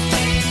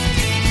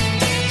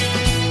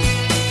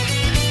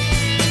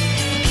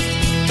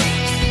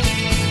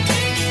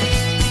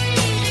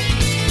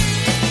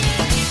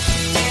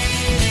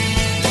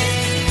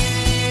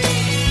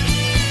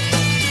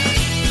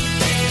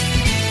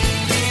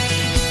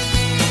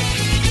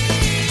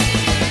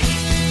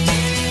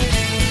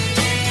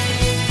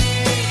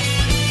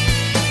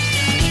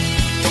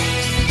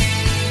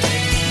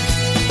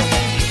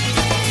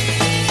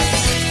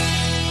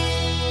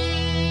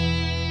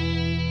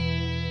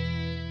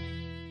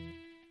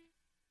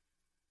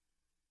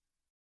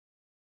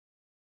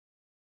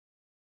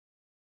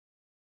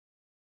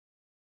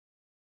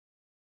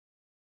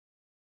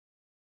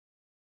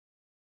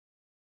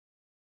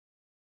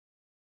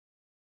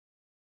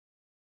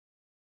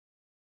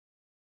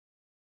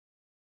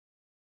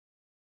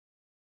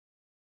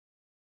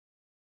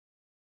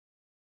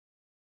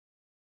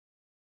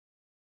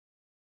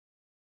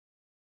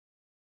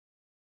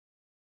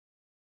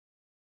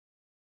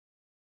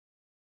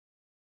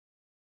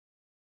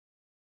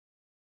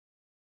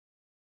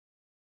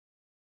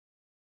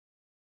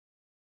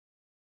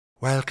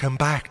 Welcome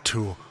back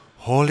to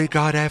Holy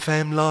God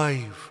FM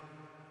Live.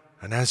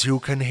 And as you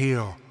can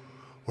hear,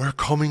 we're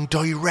coming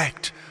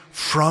direct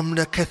from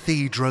the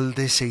cathedral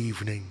this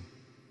evening.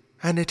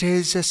 And it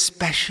is a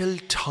special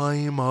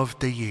time of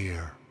the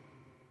year.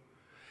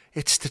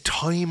 It's the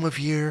time of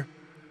year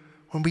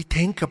when we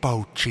think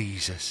about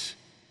Jesus.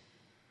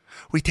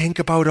 We think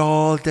about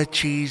all that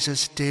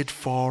Jesus did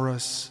for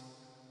us,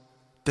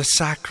 the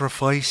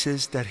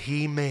sacrifices that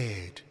he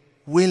made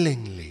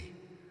willingly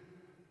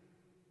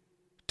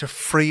to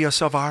free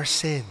us of our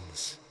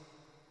sins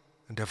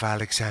and of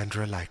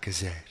Alexandra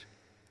Lacazette.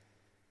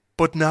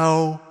 But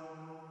now,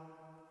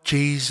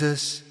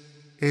 Jesus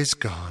is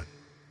gone.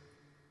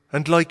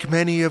 And like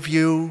many of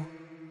you,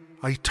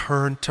 I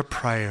turned to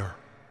prayer.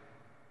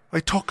 I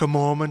took a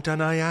moment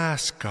and I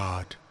asked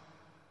God,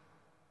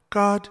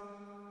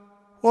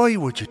 why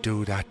would you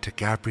do that to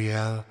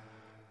Gabrielle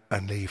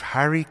and leave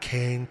Harry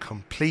Kane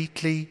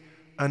completely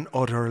and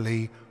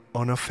utterly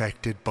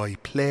unaffected by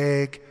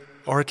plague,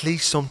 or at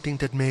least something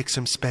that makes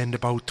him spend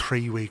about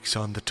 3 weeks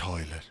on the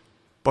toilet?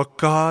 But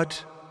God,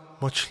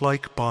 much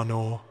like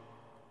Bono,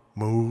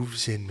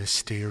 moves in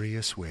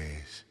mysterious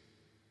ways.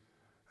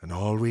 And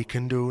all we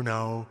can do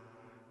now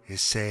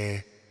is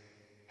say,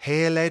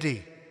 "Hail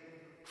Eddie,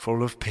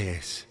 full of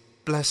pace.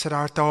 Blessed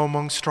art thou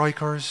among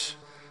strikers,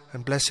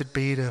 and blessed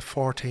be the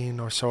 14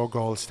 or so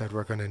goals that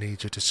we're going to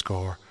need you to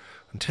score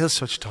until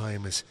such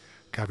time as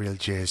Gabriel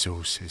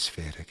Jesus is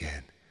fit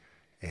again.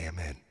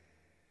 Amen."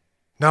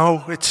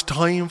 Now it's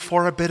time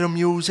for a bit of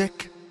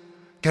music.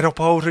 Get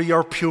up out of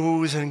your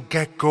pews and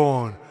get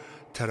going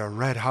to the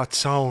red hot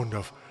sound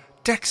of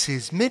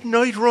Dexys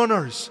Midnight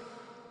Runners.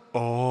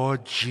 Oh,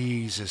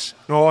 Jesus.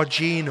 Oh,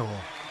 Gino.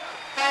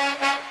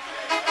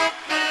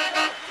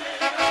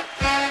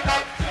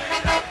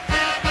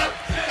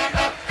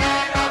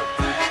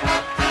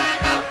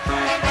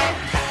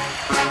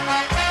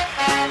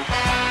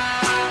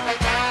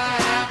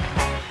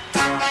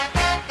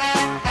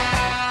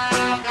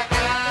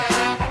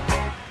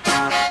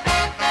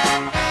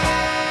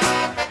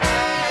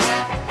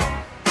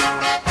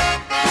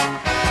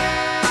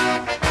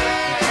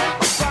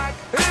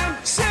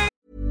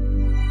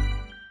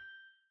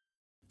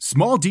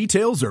 Small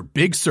details are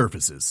big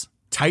surfaces.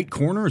 Tight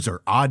corners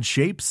are odd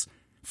shapes.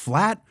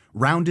 Flat,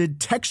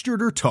 rounded,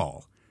 textured, or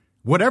tall.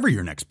 Whatever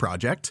your next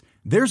project,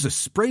 there's a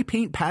spray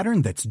paint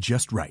pattern that's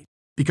just right.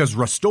 Because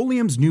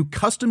Rust-Oleum's new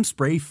Custom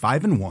Spray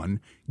 5-in-1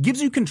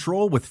 gives you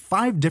control with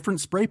 5 different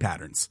spray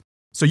patterns.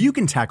 So you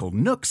can tackle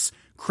nooks,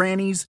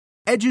 crannies,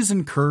 edges,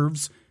 and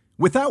curves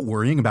without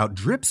worrying about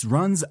drips,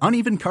 runs,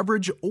 uneven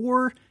coverage,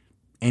 or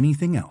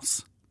anything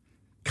else.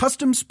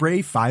 Custom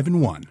Spray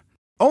 5-in-1.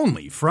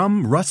 Only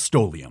from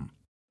Rust-Oleum.